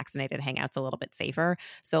make vaccinated hangouts a little bit safer.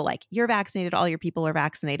 So like you're vaccinated, all your people are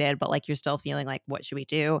vaccinated, but like you're still feeling like, what should we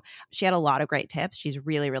do? She had a lot of great tips. She's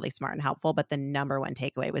really, really smart and helpful. But the number one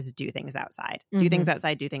takeaway was do things outside. Do things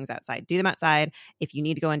outside, do things outside, do them outside. If you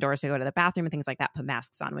need to go indoors to go to the bathroom and things like that, put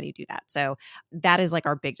masks on when you do that. So that is like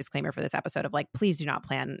our big disclaimer for this episode of like, please do not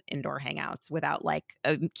plan indoor hangouts without like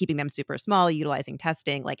keeping them super small, utilizing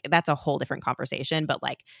testing. Like that's a whole different conversation, but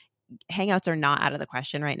like hangouts are not out of the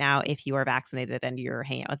question right now if you are vaccinated and you're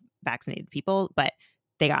hanging out with vaccinated people, but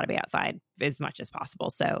they got to be outside as much as possible.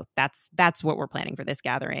 So that's what we're planning for this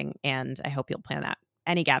gathering. And I hope you'll plan that.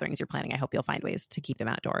 Any gatherings you're planning, I hope you'll find ways to keep them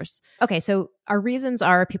outdoors. Okay, so our reasons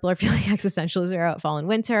are people are feeling existential as they're out fall and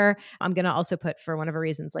winter. I'm going to also put for one of our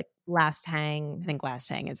reasons like last hang. I think last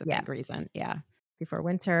hang is a big reason. Yeah. Before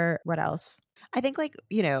winter. What else? I think like,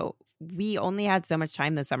 we only had so much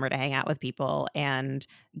time this summer to hang out with people, and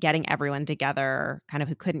getting everyone together kind of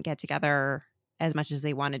who couldn't get together as much as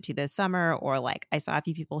they wanted to this summer, or like I saw a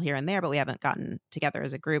few people here and there, but we haven't gotten together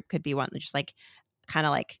as a group, could be one that just like kind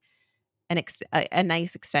of like a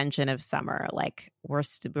nice extension of summer. Like we're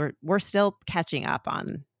still catching up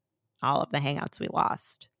on all of the hangouts we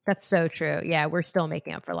lost. That's so true. Yeah, we're still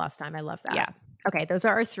making up for lost time. I love that. Yeah. Okay, those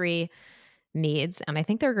are our 3 needs, and I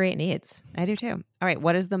think they're great needs. I do too. All right,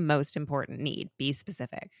 what is the most important need? Be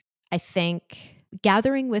specific. I think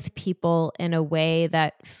gathering with people in a way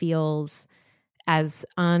that feels as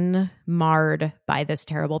unmarred by this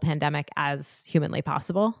terrible pandemic as humanly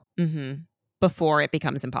possible. Before it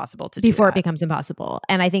becomes impossible to do Before that. It becomes impossible.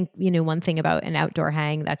 And I think, one thing about an outdoor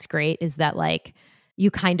hang that's great is that like you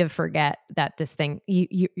kind of forget that this thing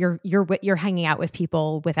you're hanging out with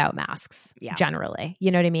people without masks generally.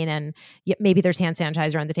 You know what I mean? And maybe there's hand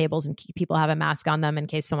sanitizer on the tables and people have a mask on them in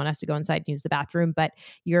case someone has to go inside and use the bathroom. But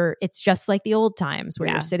it's just like the old times where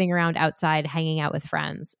you're sitting around outside hanging out with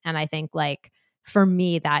friends. And I think like for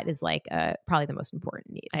me, that is like probably the most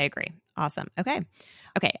important need. I agree. Awesome. Okay,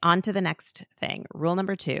 on to the next thing. Rule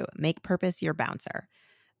number 2, make purpose your bouncer.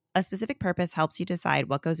 A specific purpose helps you decide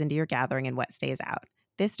what goes into your gathering and what stays out.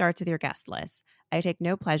 This starts with your guest list. I take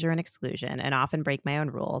no pleasure in exclusion and often break my own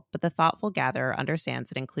rule, but the thoughtful gatherer understands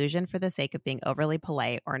that inclusion for the sake of being overly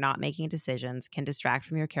polite or not making decisions can distract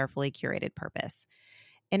from your carefully curated purpose.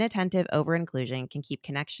 Inattentive over-inclusion can keep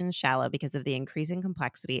connections shallow because of the increasing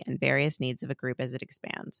complexity and various needs of a group as it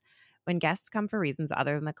expands. When guests come for reasons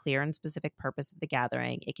other than the clear and specific purpose of the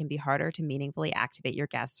gathering, it can be harder to meaningfully activate your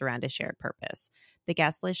guests around a shared purpose. The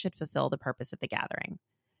guest list should fulfill the purpose of the gathering.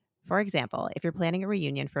 For example, if you're planning a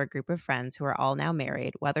reunion for a group of friends who are all now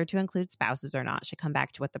married, whether to include spouses or not should come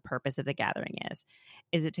back to what the purpose of the gathering is.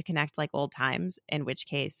 Is it to connect like old times, in which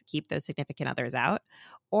case keep those significant others out?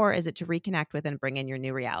 Or is it to reconnect with and bring in your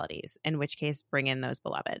new realities, in which case bring in those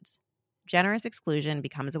beloveds? Generous exclusion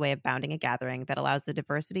becomes a way of bounding a gathering that allows the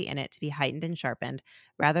diversity in it to be heightened and sharpened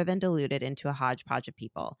rather than diluted into a hodgepodge of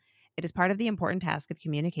people. It is part of the important task of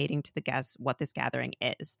communicating to the guests what this gathering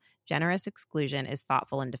is. Generous exclusion is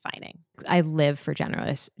thoughtful and defining. I live for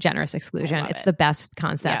generous exclusion. It's the best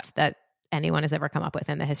concept that anyone has ever come up with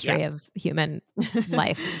in the history of human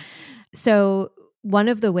life. So one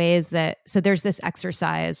of the ways so there's this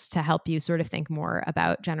exercise to help you sort of think more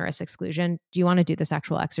about generous exclusion. Do you want to do this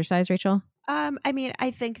actual exercise, Rachel? I mean,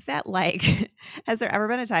 I think that like, has there ever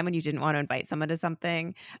been a time when you didn't want to invite someone to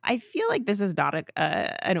something? I feel like this is not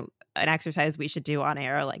an exercise we should do on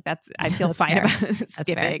air. Like I feel fine about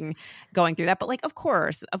skipping going through that. But like, of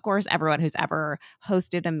course, everyone who's ever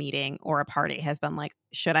hosted a meeting or a party has been like,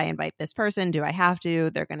 should I invite this person? Do I have to?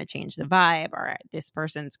 They're going to change the vibe. Or this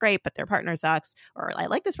person's great, but their partner sucks. Or I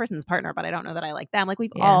like this person's partner, but I don't know that I like them. Like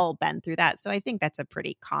we've all been through that. So I think that's a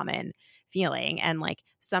pretty common feeling. And like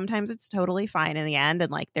sometimes it's totally fine in the end.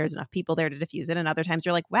 And like there's enough people there to diffuse it. And other times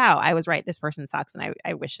you're like, wow, I was right. This person sucks. And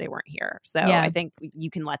I wish they weren't here. So I think you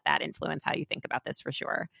can let that influence how you think about this for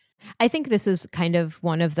sure. I think this is kind of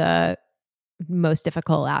one of the most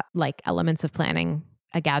difficult like elements of planning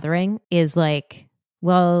a gathering is like,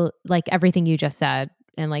 well, like everything you just said.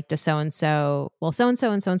 And like, does so-and-so and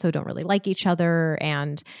so-and-so don't really like each other.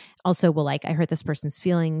 And also, well, like I hurt this person's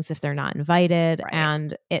feelings if they're not invited. Right.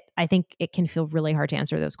 And I think it can feel really hard to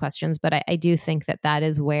answer those questions. But I do think that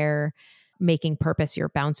is where making purpose your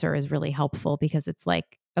bouncer is really helpful because it's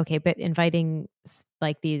like, okay, but inviting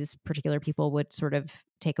like these particular people would sort of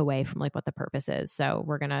take away from like what the purpose is. So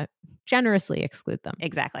we're going to generously exclude them.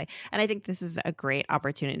 Exactly. And I think this is a great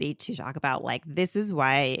opportunity to talk about like, this is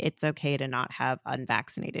why it's okay to not have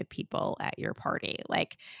unvaccinated people at your party.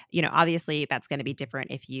 Like, you know, obviously that's going to be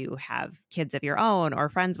different if you have kids of your own or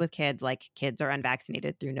friends with kids, like kids are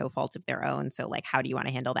unvaccinated through no fault of their own. So like, how do you want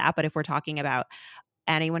to handle that? But if we're talking about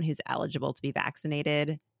anyone who's eligible to be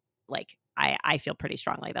vaccinated, like I feel pretty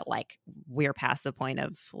strongly that like we're past the point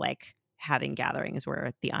of like having gatherings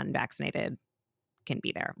where the unvaccinated can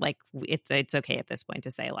be there. Like it's okay at this point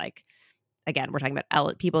to say like, again, we're talking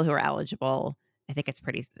about people who are eligible. I think it's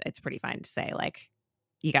pretty fine to say like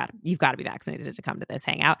you've got to be vaccinated to come to this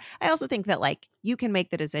hangout. I also think that like you can make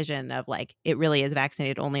the decision of like it really is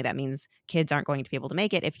vaccinated only. That means kids aren't going to be able to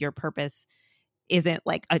make it if your purpose isn't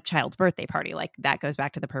like a child's birthday party. Like that goes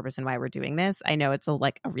back to the purpose and why we're doing this. I know it's a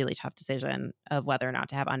really tough decision of whether or not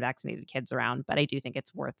to have unvaccinated kids around, but I do think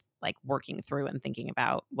it's worth like working through and thinking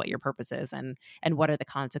about what your purpose is and what are the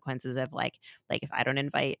consequences of like if I don't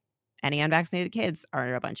invite any unvaccinated kids,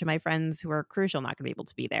 are a bunch of my friends who are crucial not going to be able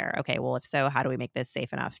to be there? Okay, well, if so, how do we make this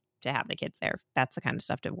safe enough to have the kids there? That's the kind of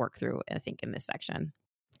stuff to work through, I think, in this section.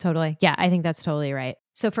 Totally. Yeah, I think that's totally right.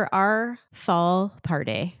 So for our fall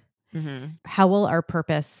party, how will our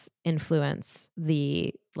purpose influence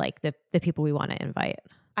the people we want to invite?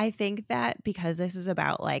 I think that because this is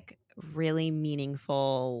about like really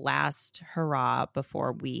meaningful last hurrah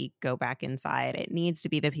before we go back inside, it needs to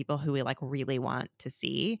be the people who we like really want to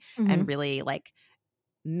see and really like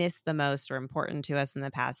miss the most or important to us in the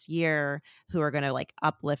past year, who are going to like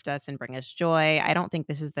uplift us and bring us joy. I don't think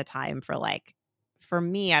this is the time for like, for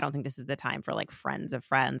me, I don't think this is the time for like friends of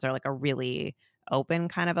friends or like a really open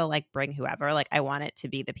kind of a like bring whoever. Like I want it to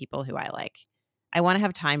be the people who I like. I want to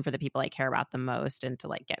have time for the people I care about the most and to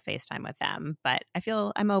like get FaceTime with them. But I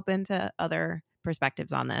feel I'm open to other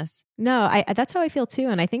perspectives on this. No, that's how I feel too.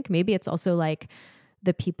 And I think maybe it's also like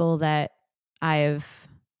the people that I've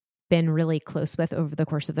been really close with over the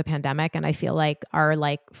course of the pandemic. And I feel like our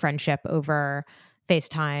like friendship over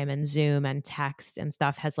FaceTime and Zoom and text and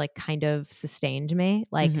stuff has like kind of sustained me.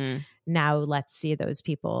 Like now let's see those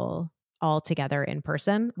people all together in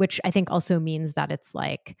person, which I think also means that it's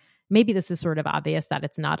like, maybe this is sort of obvious that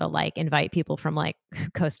it's not a like invite people from like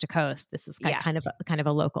coast to coast. This is kind of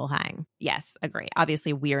a local hang. Yes, agree.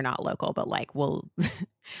 Obviously we're not local, but like we'll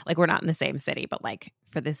like we're not in the same city, but like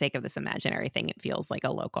for the sake of this imaginary thing, it feels like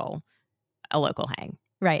a local hang.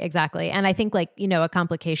 Right, exactly. And I think like, you know, a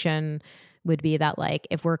complication would be that like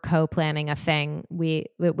if we're co-planning a thing,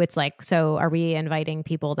 it's like, so are we inviting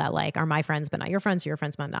people that like are my friends but not your friends, or your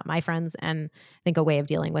friends but not my friends? And I think a way of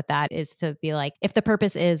dealing with that is to be like, if the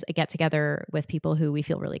purpose is a get together with people who we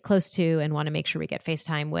feel really close to and want to make sure we get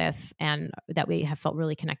FaceTime with and that we have felt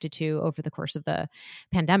really connected to over the course of the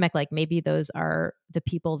pandemic, like maybe those are the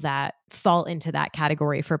people that fall into that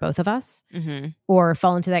category for both of us, or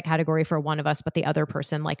fall into that category for one of us, but the other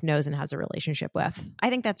person like knows and has a relationship with. I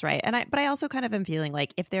think that's right. But I also kind of am feeling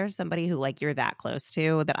like if there's somebody who like you're that close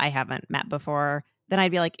to that I haven't met before, then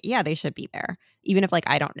I'd be like, yeah, they should be there. Even if like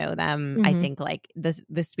I don't know them, I think like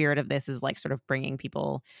the spirit of this is like sort of bringing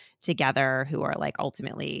people together who are like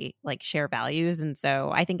ultimately like share values. And so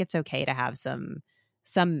I think it's okay to have some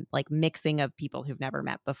like mixing of people who've never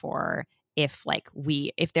met before if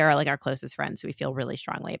they're like our closest friends who we feel really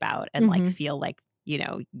strongly about and like feel like, you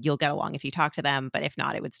know, you'll get along if you talk to them. But if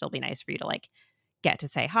not, it would still be nice for you to like get to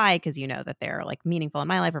say hi because you know that they're like meaningful in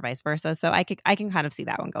my life or vice versa. So I can kind of see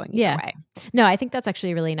that one going either way. No, I think that's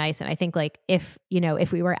actually really nice. And I think like if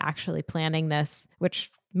we were actually planning this,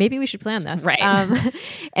 which maybe we should plan this, right?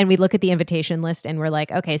 And we look at the invitation list and we're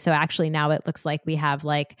like, okay, so actually now it looks like we have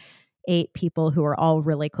like 8 people who are all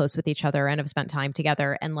really close with each other and have spent time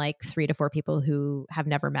together, and like 3 to 4 people who have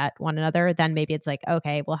never met one another, then maybe it's like,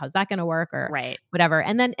 okay, well, how's that going to work, or whatever.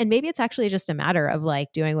 And maybe it's actually just a matter of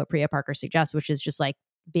like doing what Priya Parker suggests, which is just like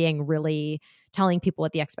being really telling people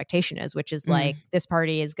what the expectation is, which is like this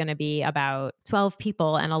party is going to be about 12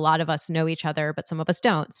 people and a lot of us know each other, but some of us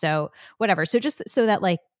don't. So whatever. So just so that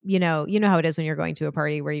like, you know how it is when you're going to a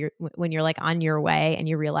party where when you're like on your way and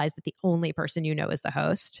you realize that the only person you know is the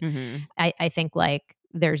host. I think like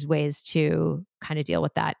there's ways to kind of deal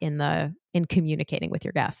with that in communicating with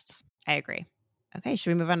your guests. I agree. Okay, should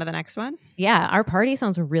we move on to the next one? Yeah, our party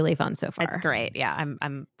sounds really fun so far. It's great. Yeah,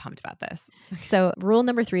 I'm pumped about this. So rule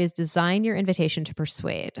number 3 is design your invitation to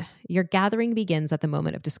persuade. Your gathering begins at the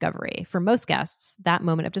moment of discovery. For most guests, that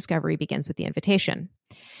moment of discovery begins with the invitation.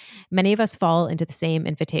 Many of us fall into the same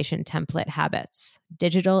invitation template habits: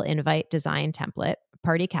 digital invite design template,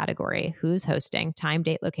 party category, who's hosting, time,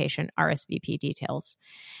 date, location, RSVP details.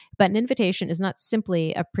 But an invitation is not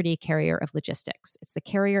simply a pretty carrier of logistics. It's the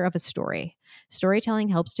carrier of a story. Storytelling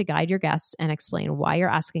helps to guide your guests and explain why you're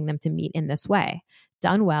asking them to meet in this way.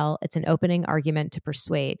 Done well, it's an opening argument to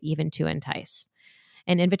persuade, even to entice.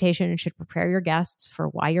 An invitation should prepare your guests for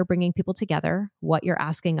why you're bringing people together, what you're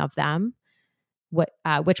asking of them,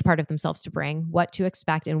 which part of themselves to bring, what to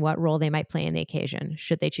expect, and what role they might play in the occasion,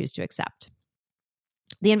 should they choose to accept.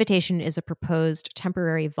 The invitation is a proposed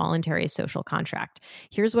temporary voluntary social contract.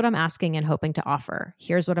 Here's what I'm asking and hoping to offer.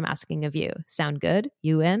 Here's what I'm asking of you. Sound good?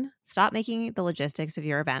 You in? Stop making the logistics of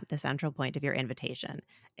your event the central point of your invitation.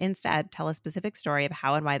 Instead, tell a specific story of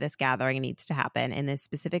how and why this gathering needs to happen in this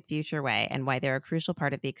specific future way and why they're a crucial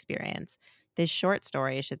part of the experience. This short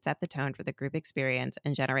story should set the tone for the group experience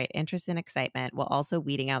and generate interest and excitement while also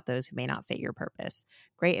weeding out those who may not fit your purpose.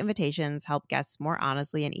 Great invitations help guests more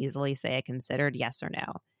honestly and easily say a considered yes or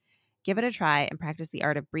no. Give it a try and practice the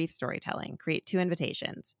art of brief storytelling. Create 2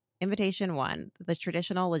 invitations. Invitation 1, the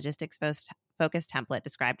traditional logistics-focused template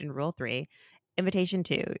described in Rule 3. Invitation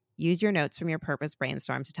 2, use your notes from your purpose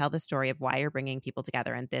brainstorm to tell the story of why you're bringing people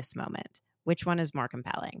together in this moment. Which one is more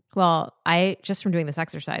compelling? Well, just from doing this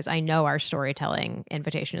exercise, I know our storytelling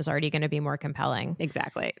invitation is already going to be more compelling.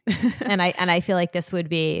 Exactly. and I feel like this would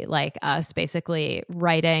be like us basically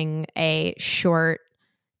writing a short,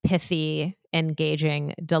 pithy,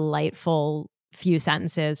 engaging, delightful few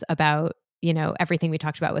sentences about, you know, everything we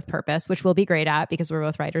talked about with purpose, which we'll be great at because we're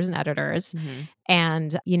both writers and editors,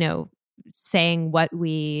 and, you know, saying what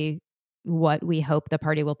we hope the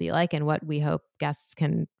party will be like and what we hope guests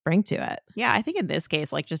can bring to it. Yeah, I think in this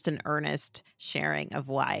case, like just an earnest sharing of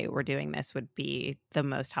why we're doing this would be the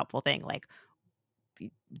most helpful thing. Like,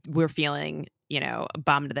 we're feeling, you know,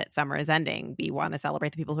 bummed that summer is ending. We want to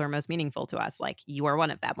celebrate the people who are most meaningful to us. Like, you are one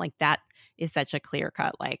of them. Like, that is such a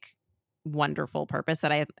clear-cut, like, wonderful purpose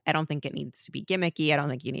that I don't think it needs to be gimmicky. I don't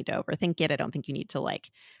think you need to overthink it. I don't think you need to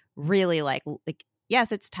like really like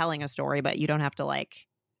yes, it's telling a story, but you don't have to like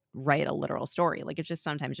write a literal story. Like, it's just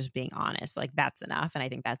sometimes just being honest. Like, that's enough. And I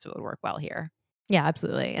think that's what would work well here. Yeah,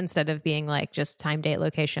 absolutely. Instead of being like just time, date,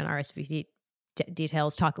 location, RSVP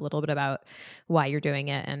details, talk a little bit about why you're doing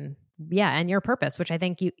it and your purpose, which I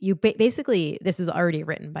think you basically, this is already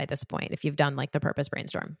written by this point if you've done like the purpose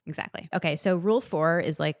brainstorm. Exactly. Okay, so rule 4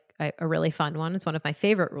 is like a really fun one. It's one of my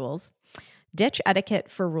favorite rules. Ditch etiquette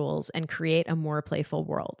for rules and create a more playful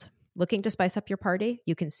world. Looking to spice up your party?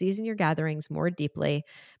 You can season your gatherings more deeply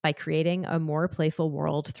by creating a more playful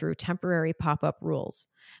world through temporary pop-up rules.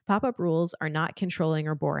 Pop-up rules are not controlling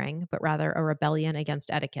or boring, but rather a rebellion against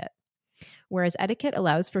etiquette. Whereas etiquette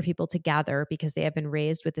allows for people to gather because they have been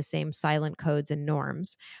raised with the same silent codes and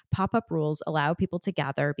norms, pop-up rules allow people to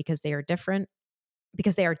gather because they are different,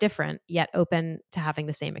 yet open to having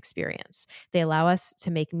the same experience. They allow us to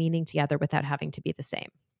make meaning together without having to be the same.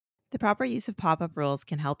 The proper use of pop-up rules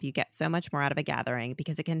can help you get so much more out of a gathering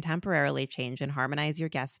because it can temporarily change and harmonize your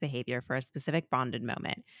guests' behavior for a specific bonded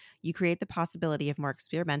moment. You create the possibility of more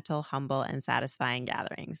experimental, humble, and satisfying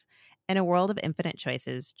gatherings. In a world of infinite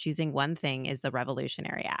choices, choosing one thing is the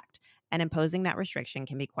revolutionary act, and imposing that restriction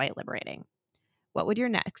can be quite liberating. What would your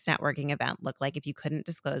next networking event look like if you couldn't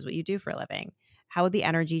disclose what you do for a living? How would the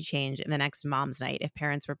energy change in the next mom's night if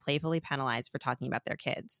parents were playfully penalized for talking about their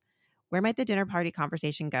kids? Where might the dinner party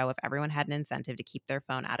conversation go if everyone had an incentive to keep their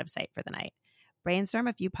phone out of sight for the night? Brainstorm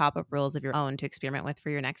a few pop-up rules of your own to experiment with for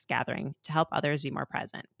your next gathering to help others be more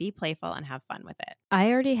present. Be playful and have fun with it.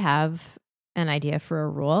 I already have an idea for a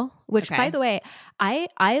rule, which by the way, I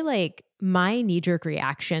like my knee-jerk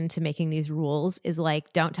reaction to making these rules is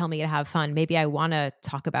like, don't tell me to have fun. Maybe I want to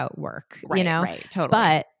talk about work, Right, totally.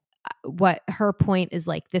 But what her point is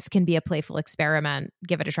like, this can be a playful experiment.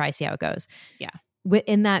 Give it a try, see how it goes. Yeah.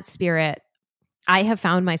 In that spirit, I have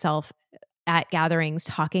found myself at gatherings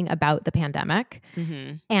talking about the pandemic,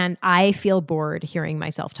 and I feel bored hearing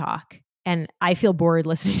myself talk. And I feel bored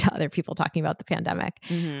listening to other people talking about the pandemic.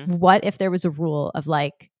 What if there was a rule of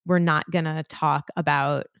like, we're not going to talk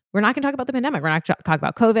about the pandemic. We're not going to talk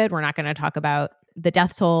about COVID. We're not going to talk about the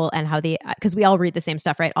death toll and how because we all read the same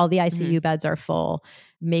stuff, right? All the ICU beds are full.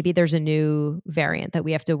 Maybe there's a new variant that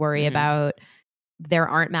we have to worry about. There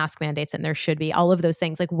aren't mask mandates and there should be, all of those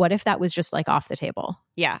things. Like, what if that was just like off the table?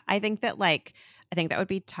 Yeah. I think that would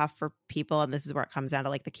be tough for people. And this is where it comes down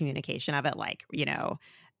to like the communication of it. Like, you know,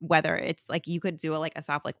 whether it's like you could do a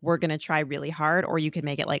soft, like, we're going to try really hard, or you could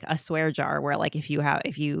make it like a swear jar where like if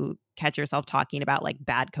you catch yourself talking about like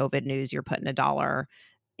bad COVID news, you're putting $1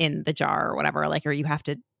 in the jar or whatever, like, or you have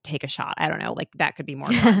to take a shot. I don't know, like that could be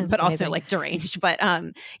more fun, but also like deranged. But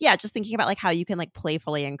yeah, just thinking about like how you can like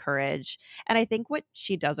playfully encourage. And I think what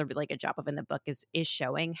she does a really good job of in the book is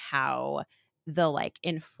showing how the like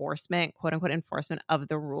enforcement, quote unquote enforcement of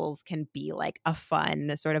the rules can be like a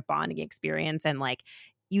fun sort of bonding experience. And like,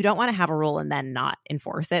 you don't want to have a rule and then not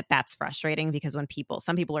enforce it. That's frustrating because when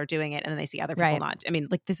some people are doing it and then they see other people not. I mean,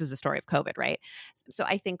 like this is a story of COVID, right? So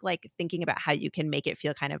I think like thinking about how you can make it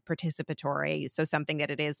feel kind of participatory. So something that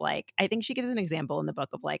it is like, I think she gives an example in the book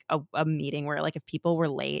of like a meeting where like if people were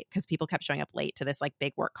late, because people kept showing up late to this like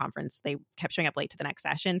big work conference, they kept showing up late to the next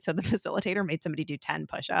session. So the facilitator made somebody do 10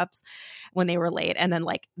 push-ups when they were late. And then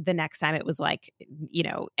like the next time it was like, you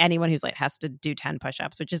know, anyone who's late has to do 10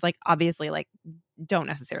 push-ups, which is like obviously like don't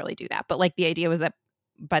necessarily do that. But like the idea was that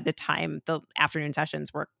by the time the afternoon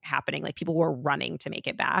sessions were happening, like people were running to make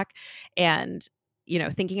it back. And, you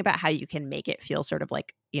know, thinking about how you can make it feel sort of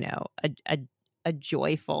like, you know, a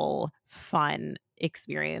joyful, fun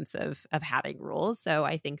experience of having rules. So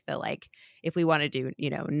I think that like if we want to do,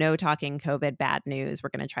 you know, no talking COVID bad news,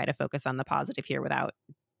 we're going to try to focus on the positive here without,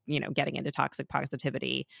 you know, getting into toxic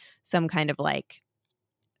positivity. Some kind of like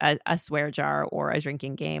a swear jar or a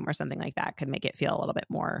drinking game or something like that could make it feel a little bit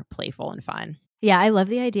more playful and fun. Yeah, I love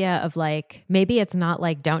the idea of like, maybe it's not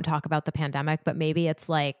like don't talk about the pandemic, but maybe it's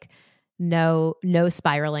like no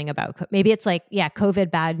spiraling about, maybe it's like, yeah, COVID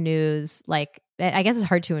bad news. Like, I guess it's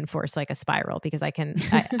hard to enforce like a spiral because I can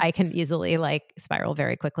easily like spiral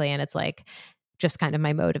very quickly. And it's like just kind of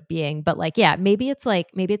my mode of being. But like, yeah, maybe it's like,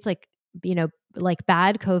 you know, like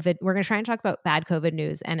bad COVID, we're going to try and talk about bad COVID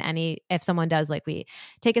news. And if someone does, like we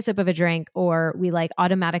take a sip of a drink or we like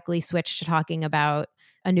automatically switch to talking about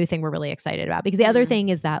a new thing we're really excited about. Because the other thing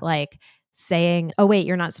is that like saying, oh, wait,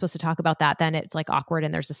 you're not supposed to talk about that, then it's like awkward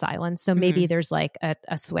and there's a silence. So maybe there's like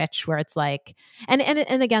a switch where it's like, and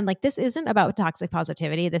again, like this isn't about toxic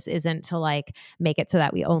positivity. This isn't to like make it so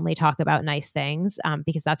that we only talk about nice things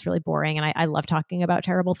because that's really boring. And I love talking about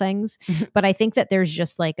terrible things. But I think that there's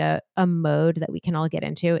just like a mode that we can all get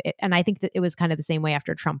into. And I think that it was kind of the same way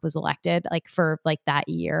after Trump was elected. Like for like that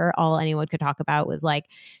year, all anyone could talk about was like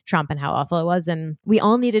Trump and how awful it was. And we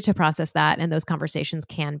all needed to process that. And those conversations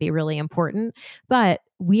can be really important. But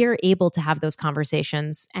we are able to have those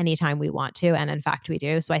conversations anytime we want to. And in fact, we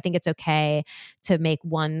do. So I think it's okay to make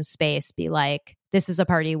one space be like, this is a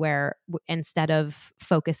party where instead of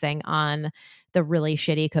focusing on the really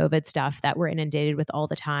shitty COVID stuff that we're inundated with all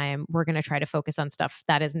the time. We're going to try to focus on stuff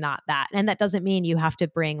that is not that. And that doesn't mean you have to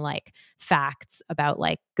bring like facts about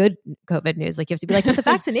like good COVID news. Like you have to be like, but the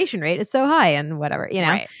vaccination rate is so high and whatever, you know?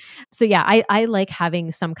 Right. So yeah, I like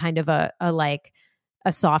having some kind of a like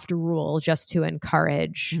a soft rule just to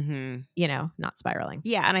encourage, you know, not spiraling.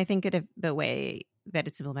 Yeah. And I think that if the way that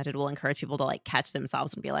it's implemented will encourage people to like catch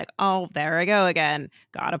themselves and be like, oh, there I go again.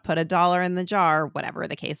 Gotta put $1 in the jar, whatever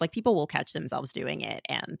the case. Like people will catch themselves doing it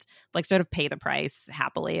and like sort of pay the price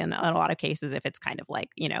happily. And in a lot of cases, if it's kind of like,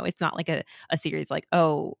 you know, it's not like a series like,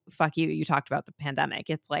 oh, fuck you, you talked about the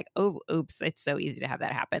pandemic. It's like, oh, oops, it's so easy to have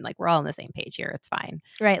that happen. Like we're all on the same page here. It's fine.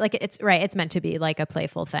 Right. Like it's right. It's meant to be like a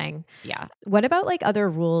playful thing. Yeah. What about like other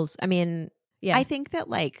rules? I mean, yeah. I think that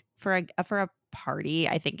like for a party,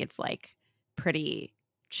 I think it's like pretty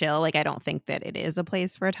chill. Like I don't think that it is a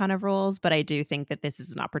place for a ton of rules, but I do think that this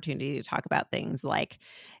is an opportunity to talk about things like,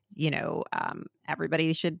 you know,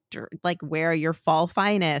 everybody should like wear your fall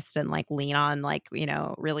finest and like lean on like, you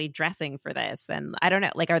know, really dressing for this. And I don't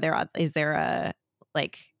know, like,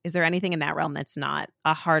 is there anything in that realm that's not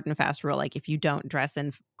a hard and fast rule? Like if you don't dress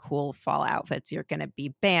in cool fall outfits, you're going to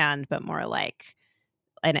be banned, but more like,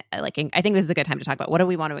 and like, I think this is a good time to talk about what do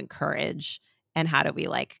we want to encourage and how do we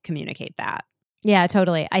like communicate that? Yeah,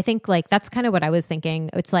 totally. I think like that's kind of what I was thinking.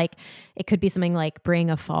 It's like it could be something like bring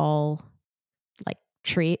a fall like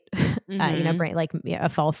treat, you know, bring like a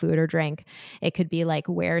fall food or drink. It could be like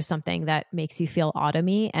wear something that makes you feel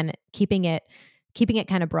autumny and keeping it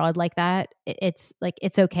kind of broad like that. It's like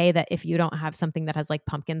it's okay that if you don't have something that has like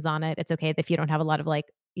pumpkins on it, it's okay that if you don't have a lot of like,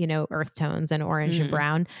 you know, earth tones and orange and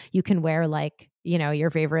brown, you can wear like, you know, your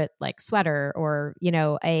favorite like sweater or, you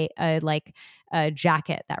know, a like a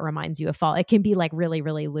jacket that reminds you of fall. It can be like really,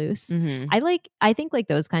 really loose. I think like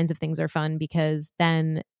those kinds of things are fun because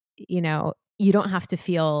then, you know, you don't have to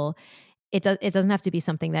feel it doesn't have to be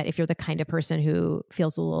something that if you're the kind of person who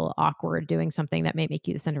feels a little awkward doing something that may make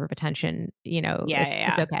you the center of attention, you know,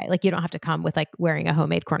 it's okay. Like you don't have to come with like wearing a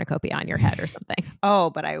homemade cornucopia on your head or something.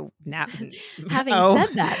 Oh, but I now having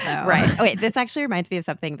said that though. Right. Oh, wait, this actually reminds me of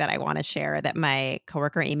something that I want to share that my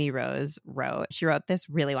coworker Amy Rose wrote. She wrote this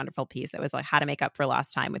really wonderful piece that was like how to make up for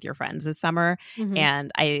lost time with your friends this summer.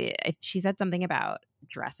 And she said something about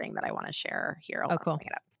dressing that I want to share here. Oh, cool.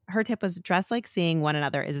 Her tip was dress like seeing one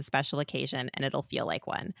another is a special occasion and it'll feel like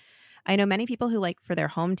one. I know many people who like for their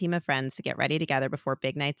home team of friends to get ready together before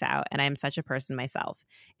big nights out, and I am such a person myself.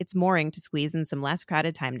 It's mooring to squeeze in some less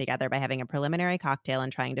crowded time together by having a preliminary cocktail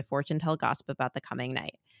and trying to fortune tell gossip about the coming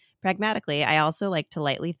night. Pragmatically, I also like to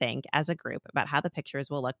lightly think as a group about how the pictures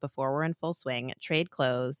will look before we're in full swing, trade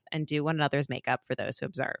clothes, and do one another's makeup for those who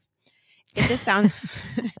observe. If this sounds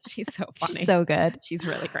she's so funny. She's so good. She's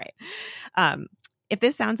really great. If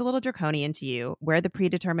this sounds a little draconian to you, wear the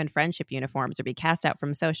predetermined friendship uniforms or be cast out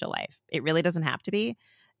from social life. It really doesn't have to be.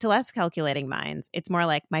 To less calculating minds, it's more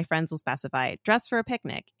like my friends will specify dress for a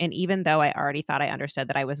picnic. And even though I already thought I understood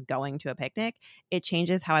that I was going to a picnic, it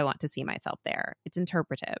changes how I want to see myself there. It's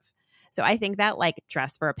interpretive. So I think that like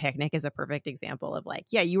dress for a picnic is a perfect example of like,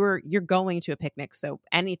 yeah, you're going to a picnic. So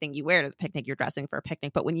anything you wear to the picnic, you're dressing for a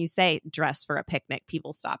picnic. But when you say dress for a picnic,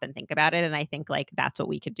 people stop and think about it. And I think like that's what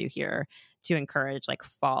we could do here to encourage like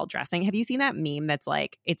fall dressing. Have you seen that meme that's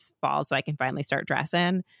like, it's fall, so I can finally start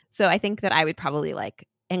dressing? So I think that I would probably like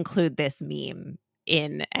include this meme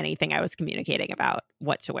in anything I was communicating about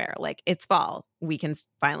what to wear. Like it's fall, we can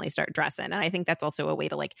finally start dressing. And I think that's also a way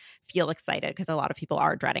to like feel excited because a lot of people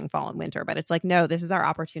are dreading fall and winter, but it's like, no, this is our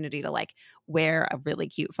opportunity to like wear a really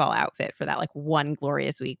cute fall outfit for that like one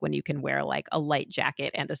glorious week when you can wear like a light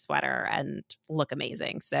jacket and a sweater and look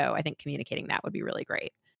amazing. So I think communicating that would be really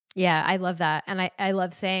great. Yeah, I love that. And I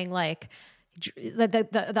love saying like,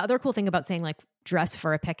 the other cool thing about saying like dress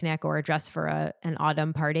for a picnic or dress for an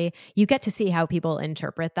autumn party, you get to see how people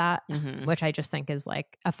interpret that, which I just think is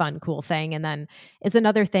like a fun, cool thing. And then is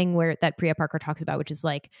another thing where that Priya Parker talks about, which is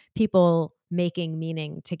like people making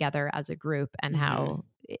meaning together as a group and how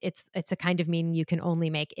it's a kind of meaning you can only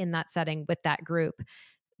make in that setting with that group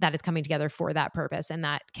that is coming together for that purpose. And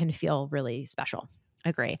that can feel really special.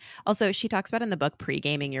 Agree. Also, she talks about in the book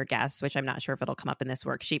pre-gaming your guests, which I'm not sure if it'll come up in this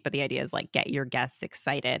worksheet, but the idea is like get your guests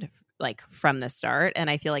excited like from the start. And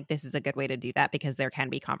I feel like this is a good way to do that because there can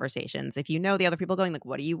be conversations. If you know the other people going like,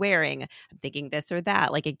 what are you wearing? I'm thinking this or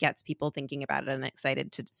that. Like it gets people thinking about it and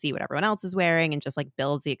excited to see what everyone else is wearing and just like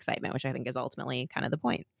builds the excitement, which I think is ultimately kind of the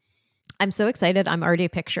point. I'm so excited. I'm already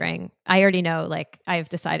picturing. I already know. Like I've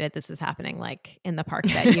decided this is happening. Like in the park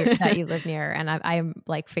that you live near, and I'm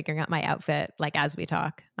like figuring out my outfit like as we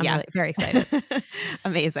talk. I'm really very excited.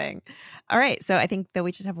 Amazing. All right, so I think that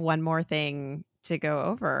we just have one more thing to go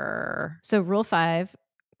over? So rule 5,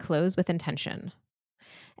 close with intention.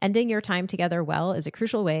 Ending your time together well is a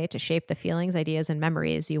crucial way to shape the feelings, ideas, and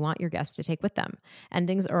memories you want your guests to take with them.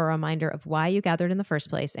 Endings are a reminder of why you gathered in the first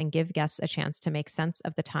place and give guests a chance to make sense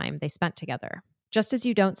of the time they spent together. Just as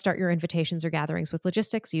you don't start your invitations or gatherings with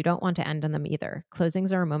logistics, you don't want to end on them either.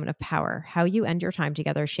 Closings are a moment of power. How you end your time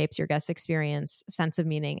together shapes your guest experience, sense of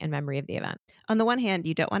meaning, and memory of the event. On the one hand,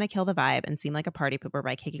 you don't want to kill the vibe and seem like a party pooper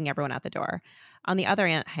by kicking everyone out the door. On the other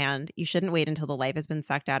hand, you shouldn't wait until the life has been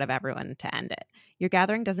sucked out of everyone to end it. Your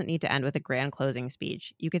gathering doesn't need to end with a grand closing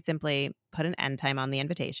speech. You could simply put an end time on the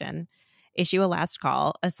invitation, issue a last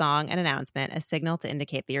call, a song, an announcement, a signal to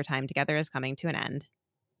indicate that your time together is coming to an end.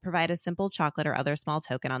 Provide a simple chocolate or other small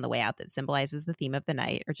token on the way out that symbolizes the theme of the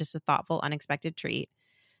night or just a thoughtful, unexpected treat.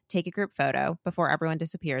 Take a group photo. Before everyone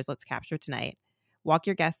disappears, let's capture tonight. Walk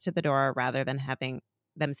your guests to the door rather than having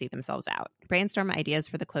them see themselves out. Brainstorm ideas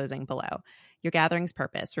for the closing below. Your gathering's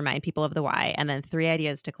purpose, remind people of the why, and then 3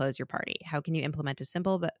 ideas to close your party. How can you implement a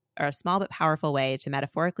small but powerful way to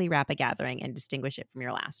metaphorically wrap a gathering and distinguish it from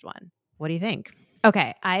your last one? What do you think?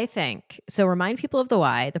 Okay, I think so. Remind people of the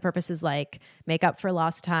why. The purpose is like make up for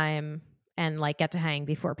lost time and like get to hang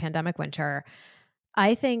before pandemic winter.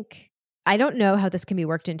 I think I don't know how this can be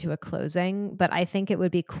worked into a closing, but I think it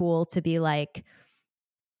would be cool to be like,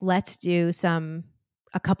 let's do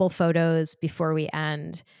a couple photos before we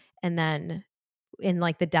end, and then in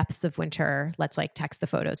like the depths of winter, let's like text the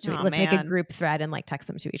photos to let's make a group thread and like text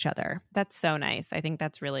them to each other. That's so nice. I think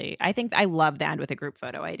I love the end with a group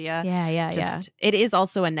photo idea. Yeah. It is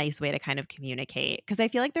also a nice way to kind of communicate, because I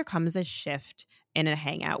feel like there comes a shift in a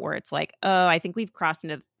hangout where it's like, oh, I think we've crossed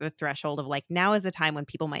into the threshold of like, now is a time when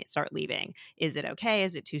people might start leaving. Is it okay?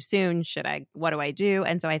 Is it too soon? What do I do?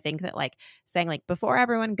 And so I think that like saying like, before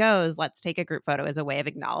everyone goes, let's take a group photo is a way of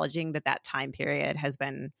acknowledging that time period has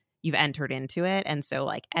been, you've entered into it. And so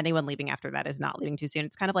like anyone leaving after that is not leaving too soon.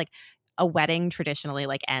 It's kind of like a wedding traditionally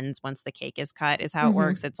like ends once the cake is cut is how it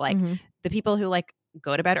works. It's like the people who like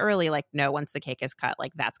go to bed early, like no, once the cake is cut,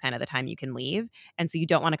 like that's kind of the time you can leave. And so you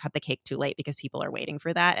don't want to cut the cake too late because people are waiting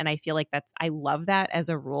for that. And I feel like I love that as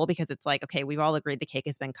a rule, because it's like, okay, we've all agreed the cake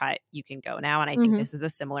has been cut. You can go now. And I think this is a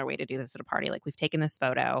similar way to do this at a party. Like we've taken this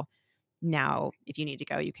photo. Now, if you need to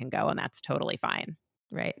go, you can go, and that's totally fine.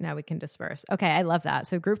 Right. Now we can disperse. Okay. I love that.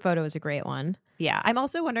 So group photo is a great one. Yeah. I'm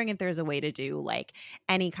also wondering if there's a way to do like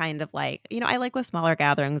any kind of like, I like with smaller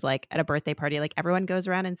gatherings, like at a birthday party, like everyone goes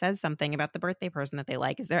around and says something about the birthday person that they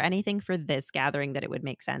like. Is there anything for this gathering that it would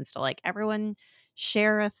make sense to like everyone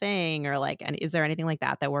share a thing, or like, and is there anything like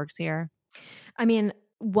that works here? I mean,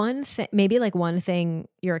 one thing, maybe like one thing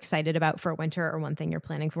you're excited about for winter, or one thing you're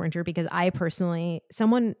planning for winter, because I personally,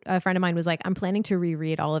 a friend of mine was like, I'm planning to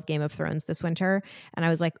reread all of Game of Thrones this winter. And I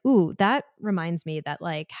was like, ooh, that reminds me that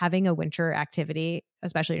like having a winter activity,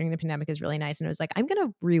 especially during the pandemic, is really nice. And I was like, I'm going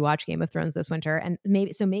to rewatch Game of Thrones this winter. And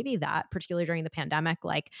maybe that, particularly during the pandemic,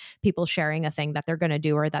 like people sharing a thing that they're going to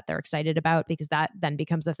do or that they're excited about, because that then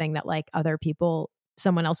becomes a thing that like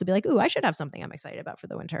someone else would be like, ooh, I should have something I'm excited about for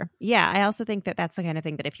the winter. Yeah, I also think that that's the kind of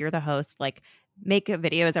thing that if you're the host, like make a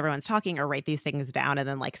video as everyone's talking, or write these things down and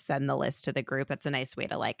then like send the list to the group. That's a nice way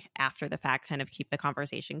to like after the fact kind of keep the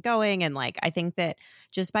conversation going. And like I think that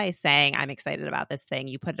just by saying I'm excited about this thing,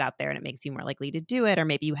 you put it out there and it makes you more likely to do it. Or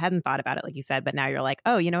maybe you hadn't thought about it, like you said, but now you're like,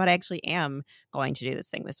 oh, you know what? I actually am going to do this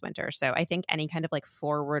thing this winter. So I think any kind of like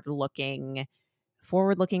forward looking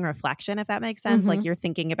reflection, if that makes sense, like you're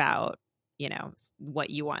thinking about what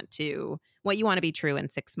you want to be true in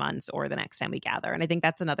 6 months or the next time we gather. And I think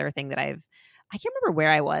that's another thing that I can't remember where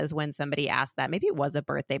I was when somebody asked that. Maybe it was a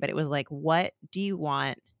birthday, but it was like, what do you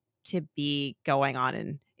want to be going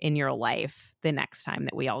on in your life the next time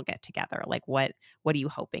that we all get together? Like what are you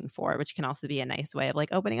hoping for? Which can also be a nice way of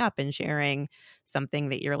like opening up and sharing something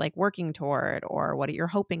that you're like working toward, or what you're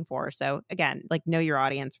hoping for. So again, like know your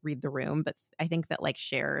audience, read the room. But I think that like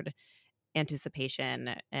shared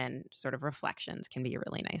anticipation and sort of reflections can be a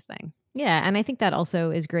really nice thing. Yeah. And I think that also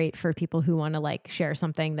is great for people who want to like share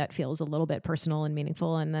something that feels a little bit personal and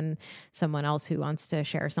meaningful, and then someone else who wants to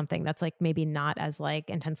share something that's like maybe not as like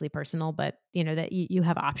intensely personal, but that you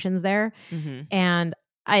have options there. And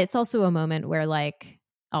it's also a moment where like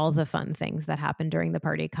all the fun things that happen during the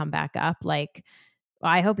party come back up. Like,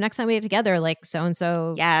 I hope next time we get together, like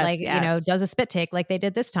so-and-so does a spit take like they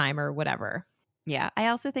did this time or whatever. Yeah. I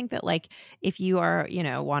also think that like if you are,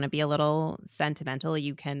 want to be a little sentimental,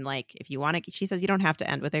 you can like, if you want to, she says you don't have to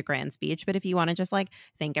end with a grand speech, but if you want to just like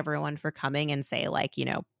thank everyone for coming and say like,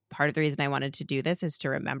 part of the reason I wanted to do this is to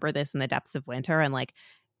remember this in the depths of winter, and like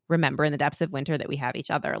remember in the depths of winter that we have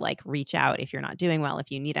each other. Like, reach out if you're not doing well,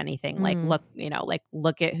 if you need anything. Like,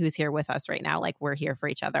 look at who's here with us right now. Like, we're here for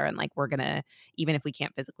each other, and like, we're gonna, even if we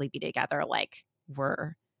can't physically be together, like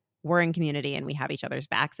we're in community and we have each other's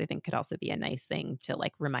backs. I think could also be a nice thing to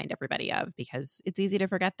like remind everybody of, because it's easy to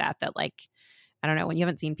forget that like, I don't know, when you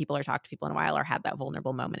haven't seen people or talked to people in a while or had that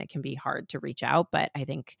vulnerable moment, it can be hard to reach out. But I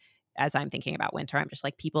think as I'm thinking about winter, I'm just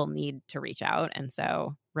like, people need to reach out. And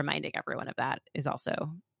so reminding everyone of that is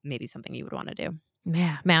also maybe something you would want to do.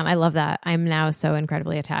 Yeah, man, I love that. I'm now so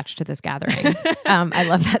incredibly attached to this gathering. I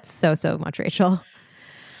love that so much, Rachel.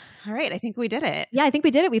 All right. I think we did it. Yeah, I think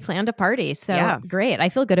we did it. We planned a party. So great. I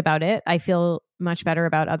feel good about it. I feel much better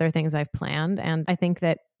about other things I've planned. And I think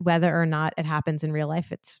that whether or not it happens in real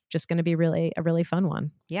life, it's just going to be a really fun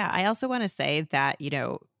one. Yeah. I also want to say that,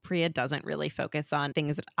 Priya doesn't really focus on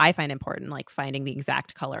things that I find important, like finding the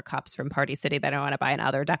exact color cups from Party City that I want to buy and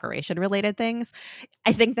other decoration related things.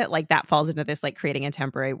 I think that like that falls into this like creating a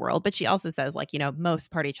temporary world. But she also says like, most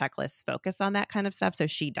party checklists focus on that kind of stuff. So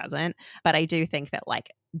she doesn't. But I do think that like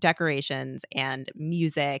decorations and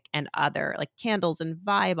music and other like candles and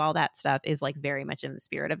vibe, all that stuff is like very much in the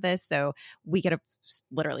spirit of this. So we could have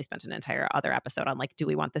literally spent an entire other episode on like, do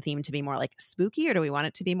we want the theme to be more like spooky, or do we want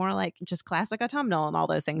it to be more like just classic autumnal and all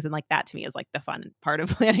those things? And like that to me is like the fun part of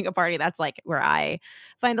planning a party. That's like where I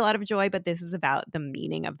find a lot of joy. But this is about the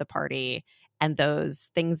meaning of the party, and those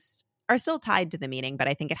things are still tied to the meaning. But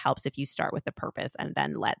I think it helps if you start with the purpose and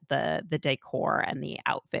then let the decor and the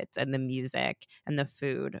outfits and the music and the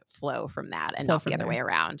food flow from that, and not the other way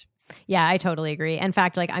around. Yeah, I totally agree. In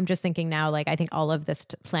fact, like I'm just thinking now, like I think all of this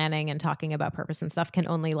planning and talking about purpose and stuff can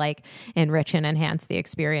only like enrich and enhance the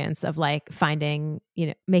experience of like finding,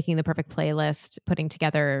 making the perfect playlist, putting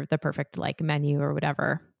together the perfect like menu or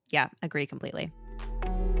whatever. Yeah, agree completely.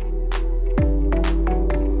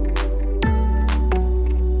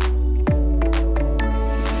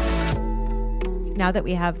 Now that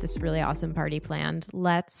we have this really awesome party planned,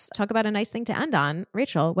 let's talk about a nice thing to end on.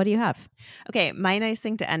 Rachel, what do you have? Okay, my nice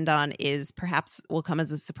thing to end on is perhaps will come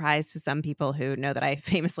as a surprise to some people who know that I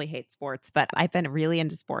famously hate sports, but I've been really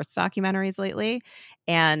into sports documentaries lately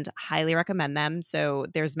and highly recommend them. So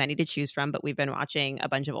there's many to choose from, but we've been watching a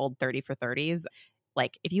bunch of old 30 for 30s.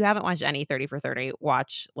 Like, if you haven't watched any 30 for 30,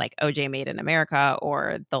 watch like OJ Made in America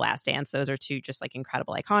or The Last Dance. Those are two just like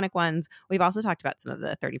incredible, iconic ones. We've also talked about some of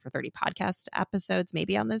the 30 for 30 podcast episodes,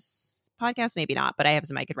 maybe on this podcast, maybe not, but I have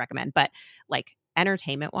some I could recommend. But like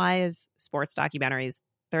entertainment wise, sports documentaries,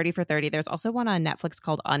 30 for 30. There's also one on Netflix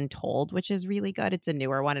called Untold, which is really good. It's a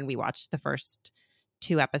newer one, and we watched the first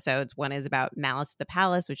 2 episodes. One is about Malice at the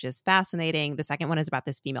Palace, which is fascinating. The second one is about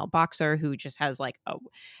this female boxer who just has like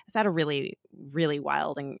has had a really, really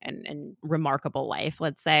wild and remarkable life,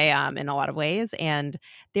 let's say, in a lot of ways. And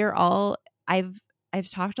they're all I've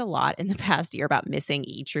talked a lot in the past year about missing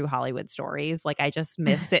true Hollywood stories. Like I just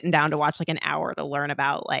miss sitting down to watch like an hour to learn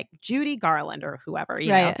about like Judy Garland or whoever,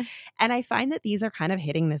 you know. And I find that these are kind of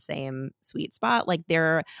hitting the same sweet spot. Like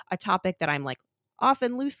they're a topic that I'm like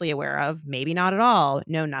often loosely aware of, maybe not at all,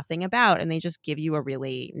 know nothing about. And they just give you a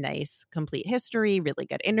really nice, complete history, really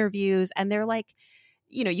good interviews. And they're like,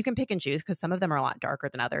 you can pick and choose because some of them are a lot darker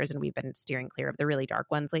than others. And we've been steering clear of the really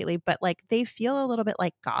dark ones lately. But like they feel a little bit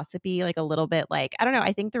like gossipy, like a little bit like, I don't know.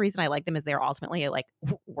 I think the reason I like them is they're ultimately like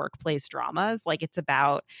workplace dramas. Like it's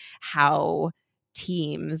about how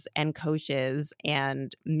teams and coaches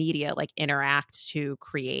and media like interact to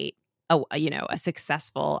create a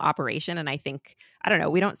successful operation. And I think, I don't know,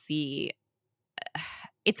 we don't see,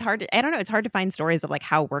 it's hard to find stories of like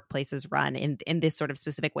how workplaces run in this sort of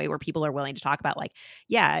specific way where people are willing to talk about like,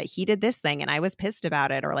 yeah, he did this thing and I was pissed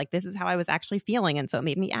about it, or like this is how I was actually feeling and so it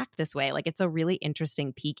made me act this way. Like it's a really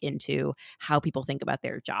interesting peek into how people think about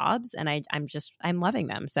their jobs, and I'm loving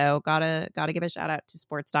them. So gotta give a shout out to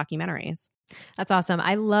sports documentaries. That's awesome.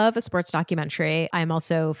 I love a sports documentary. I'm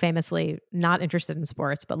also famously not interested in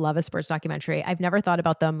sports, but love a sports documentary. I've never thought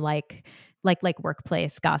about them like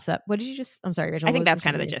workplace gossip. What did you just, I'm sorry, Rachel. I think that's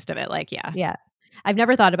kind of the gist of it. Like, yeah. Yeah. I've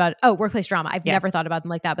never thought about, workplace drama. I've never thought about them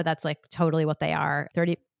like that, but that's like totally what they are.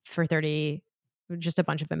 30 for 30, just a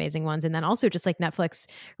bunch of amazing ones. And then also just like Netflix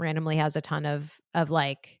randomly has a ton of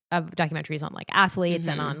documentaries on like athletes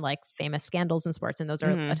and on like famous scandals in sports. And those are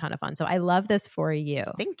a ton of fun. So I love this for you.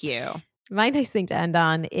 Thank you. My nice thing to end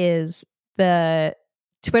on is the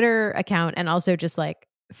Twitter account, and also just like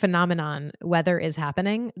phenomenon Weather is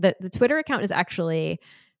Happening. The Twitter account is actually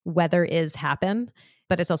Weather is Happen,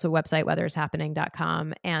 but it's also a website,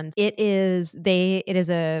 weatherisHappening.com. And it is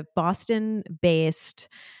a Boston based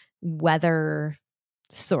weather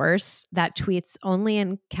source that tweets only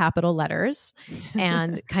in capital letters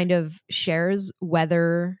and kind of shares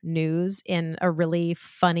weather news in a really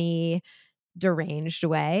funny, deranged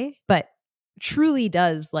way, but truly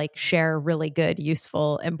does like share really good,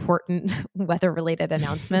 useful, important weather related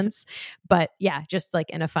announcements. But yeah, just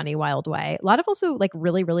like in a funny, wild way. A lot of also like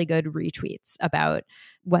really, really good retweets about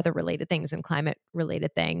weather related things and climate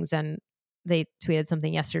related things. And they tweeted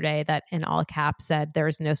something yesterday that in all caps said there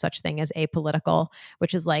is no such thing as apolitical,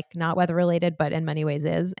 which is like not weather related, but in many ways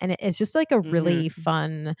is. And it's just like a really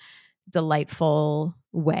fun, delightful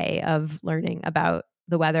way of learning about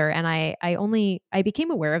the weather. And I became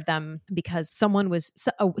aware of them because someone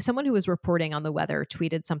who was reporting on the weather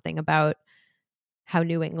tweeted something about how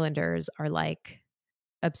New Englanders are like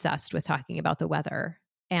obsessed with talking about the weather.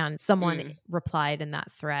 And someone replied in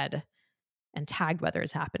that thread and tagged Weather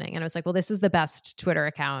Is Happening. And I was like, well, this is the best Twitter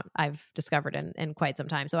account I've discovered in quite some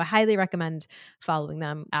time. So I highly recommend following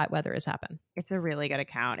them at Weather Is Happen. It's a really good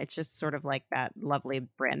account. It's just sort of like that lovely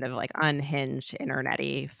brand of like unhinged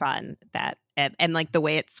internet-y fun that and like the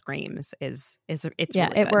way it screams is it's yeah,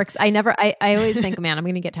 really it good. works. I always think, man, I'm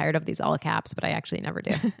going to get tired of these all caps, but I actually never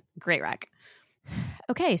do. Great rec.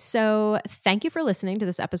 Okay, so thank you for listening to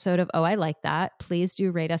this episode of Oh, I Like That. Please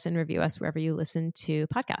do rate us and review us wherever you listen to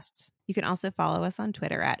podcasts. You can also follow us on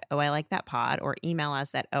Twitter at Oh, I Like That Pod or email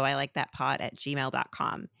us at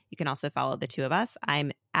ohilikeThatPod@gmail.com. You can also follow the two of us.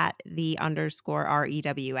 I'm at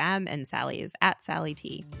 _REWM and Sally is at Sally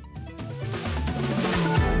T.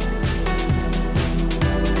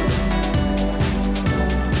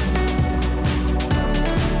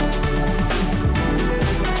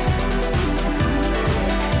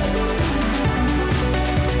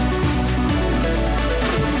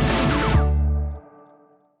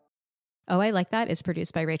 Oh, I Like That is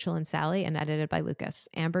produced by Rachel and Sally and edited by Lucas.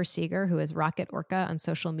 Amber Seeger, who is Rocket Orca on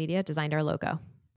social media, designed our logo.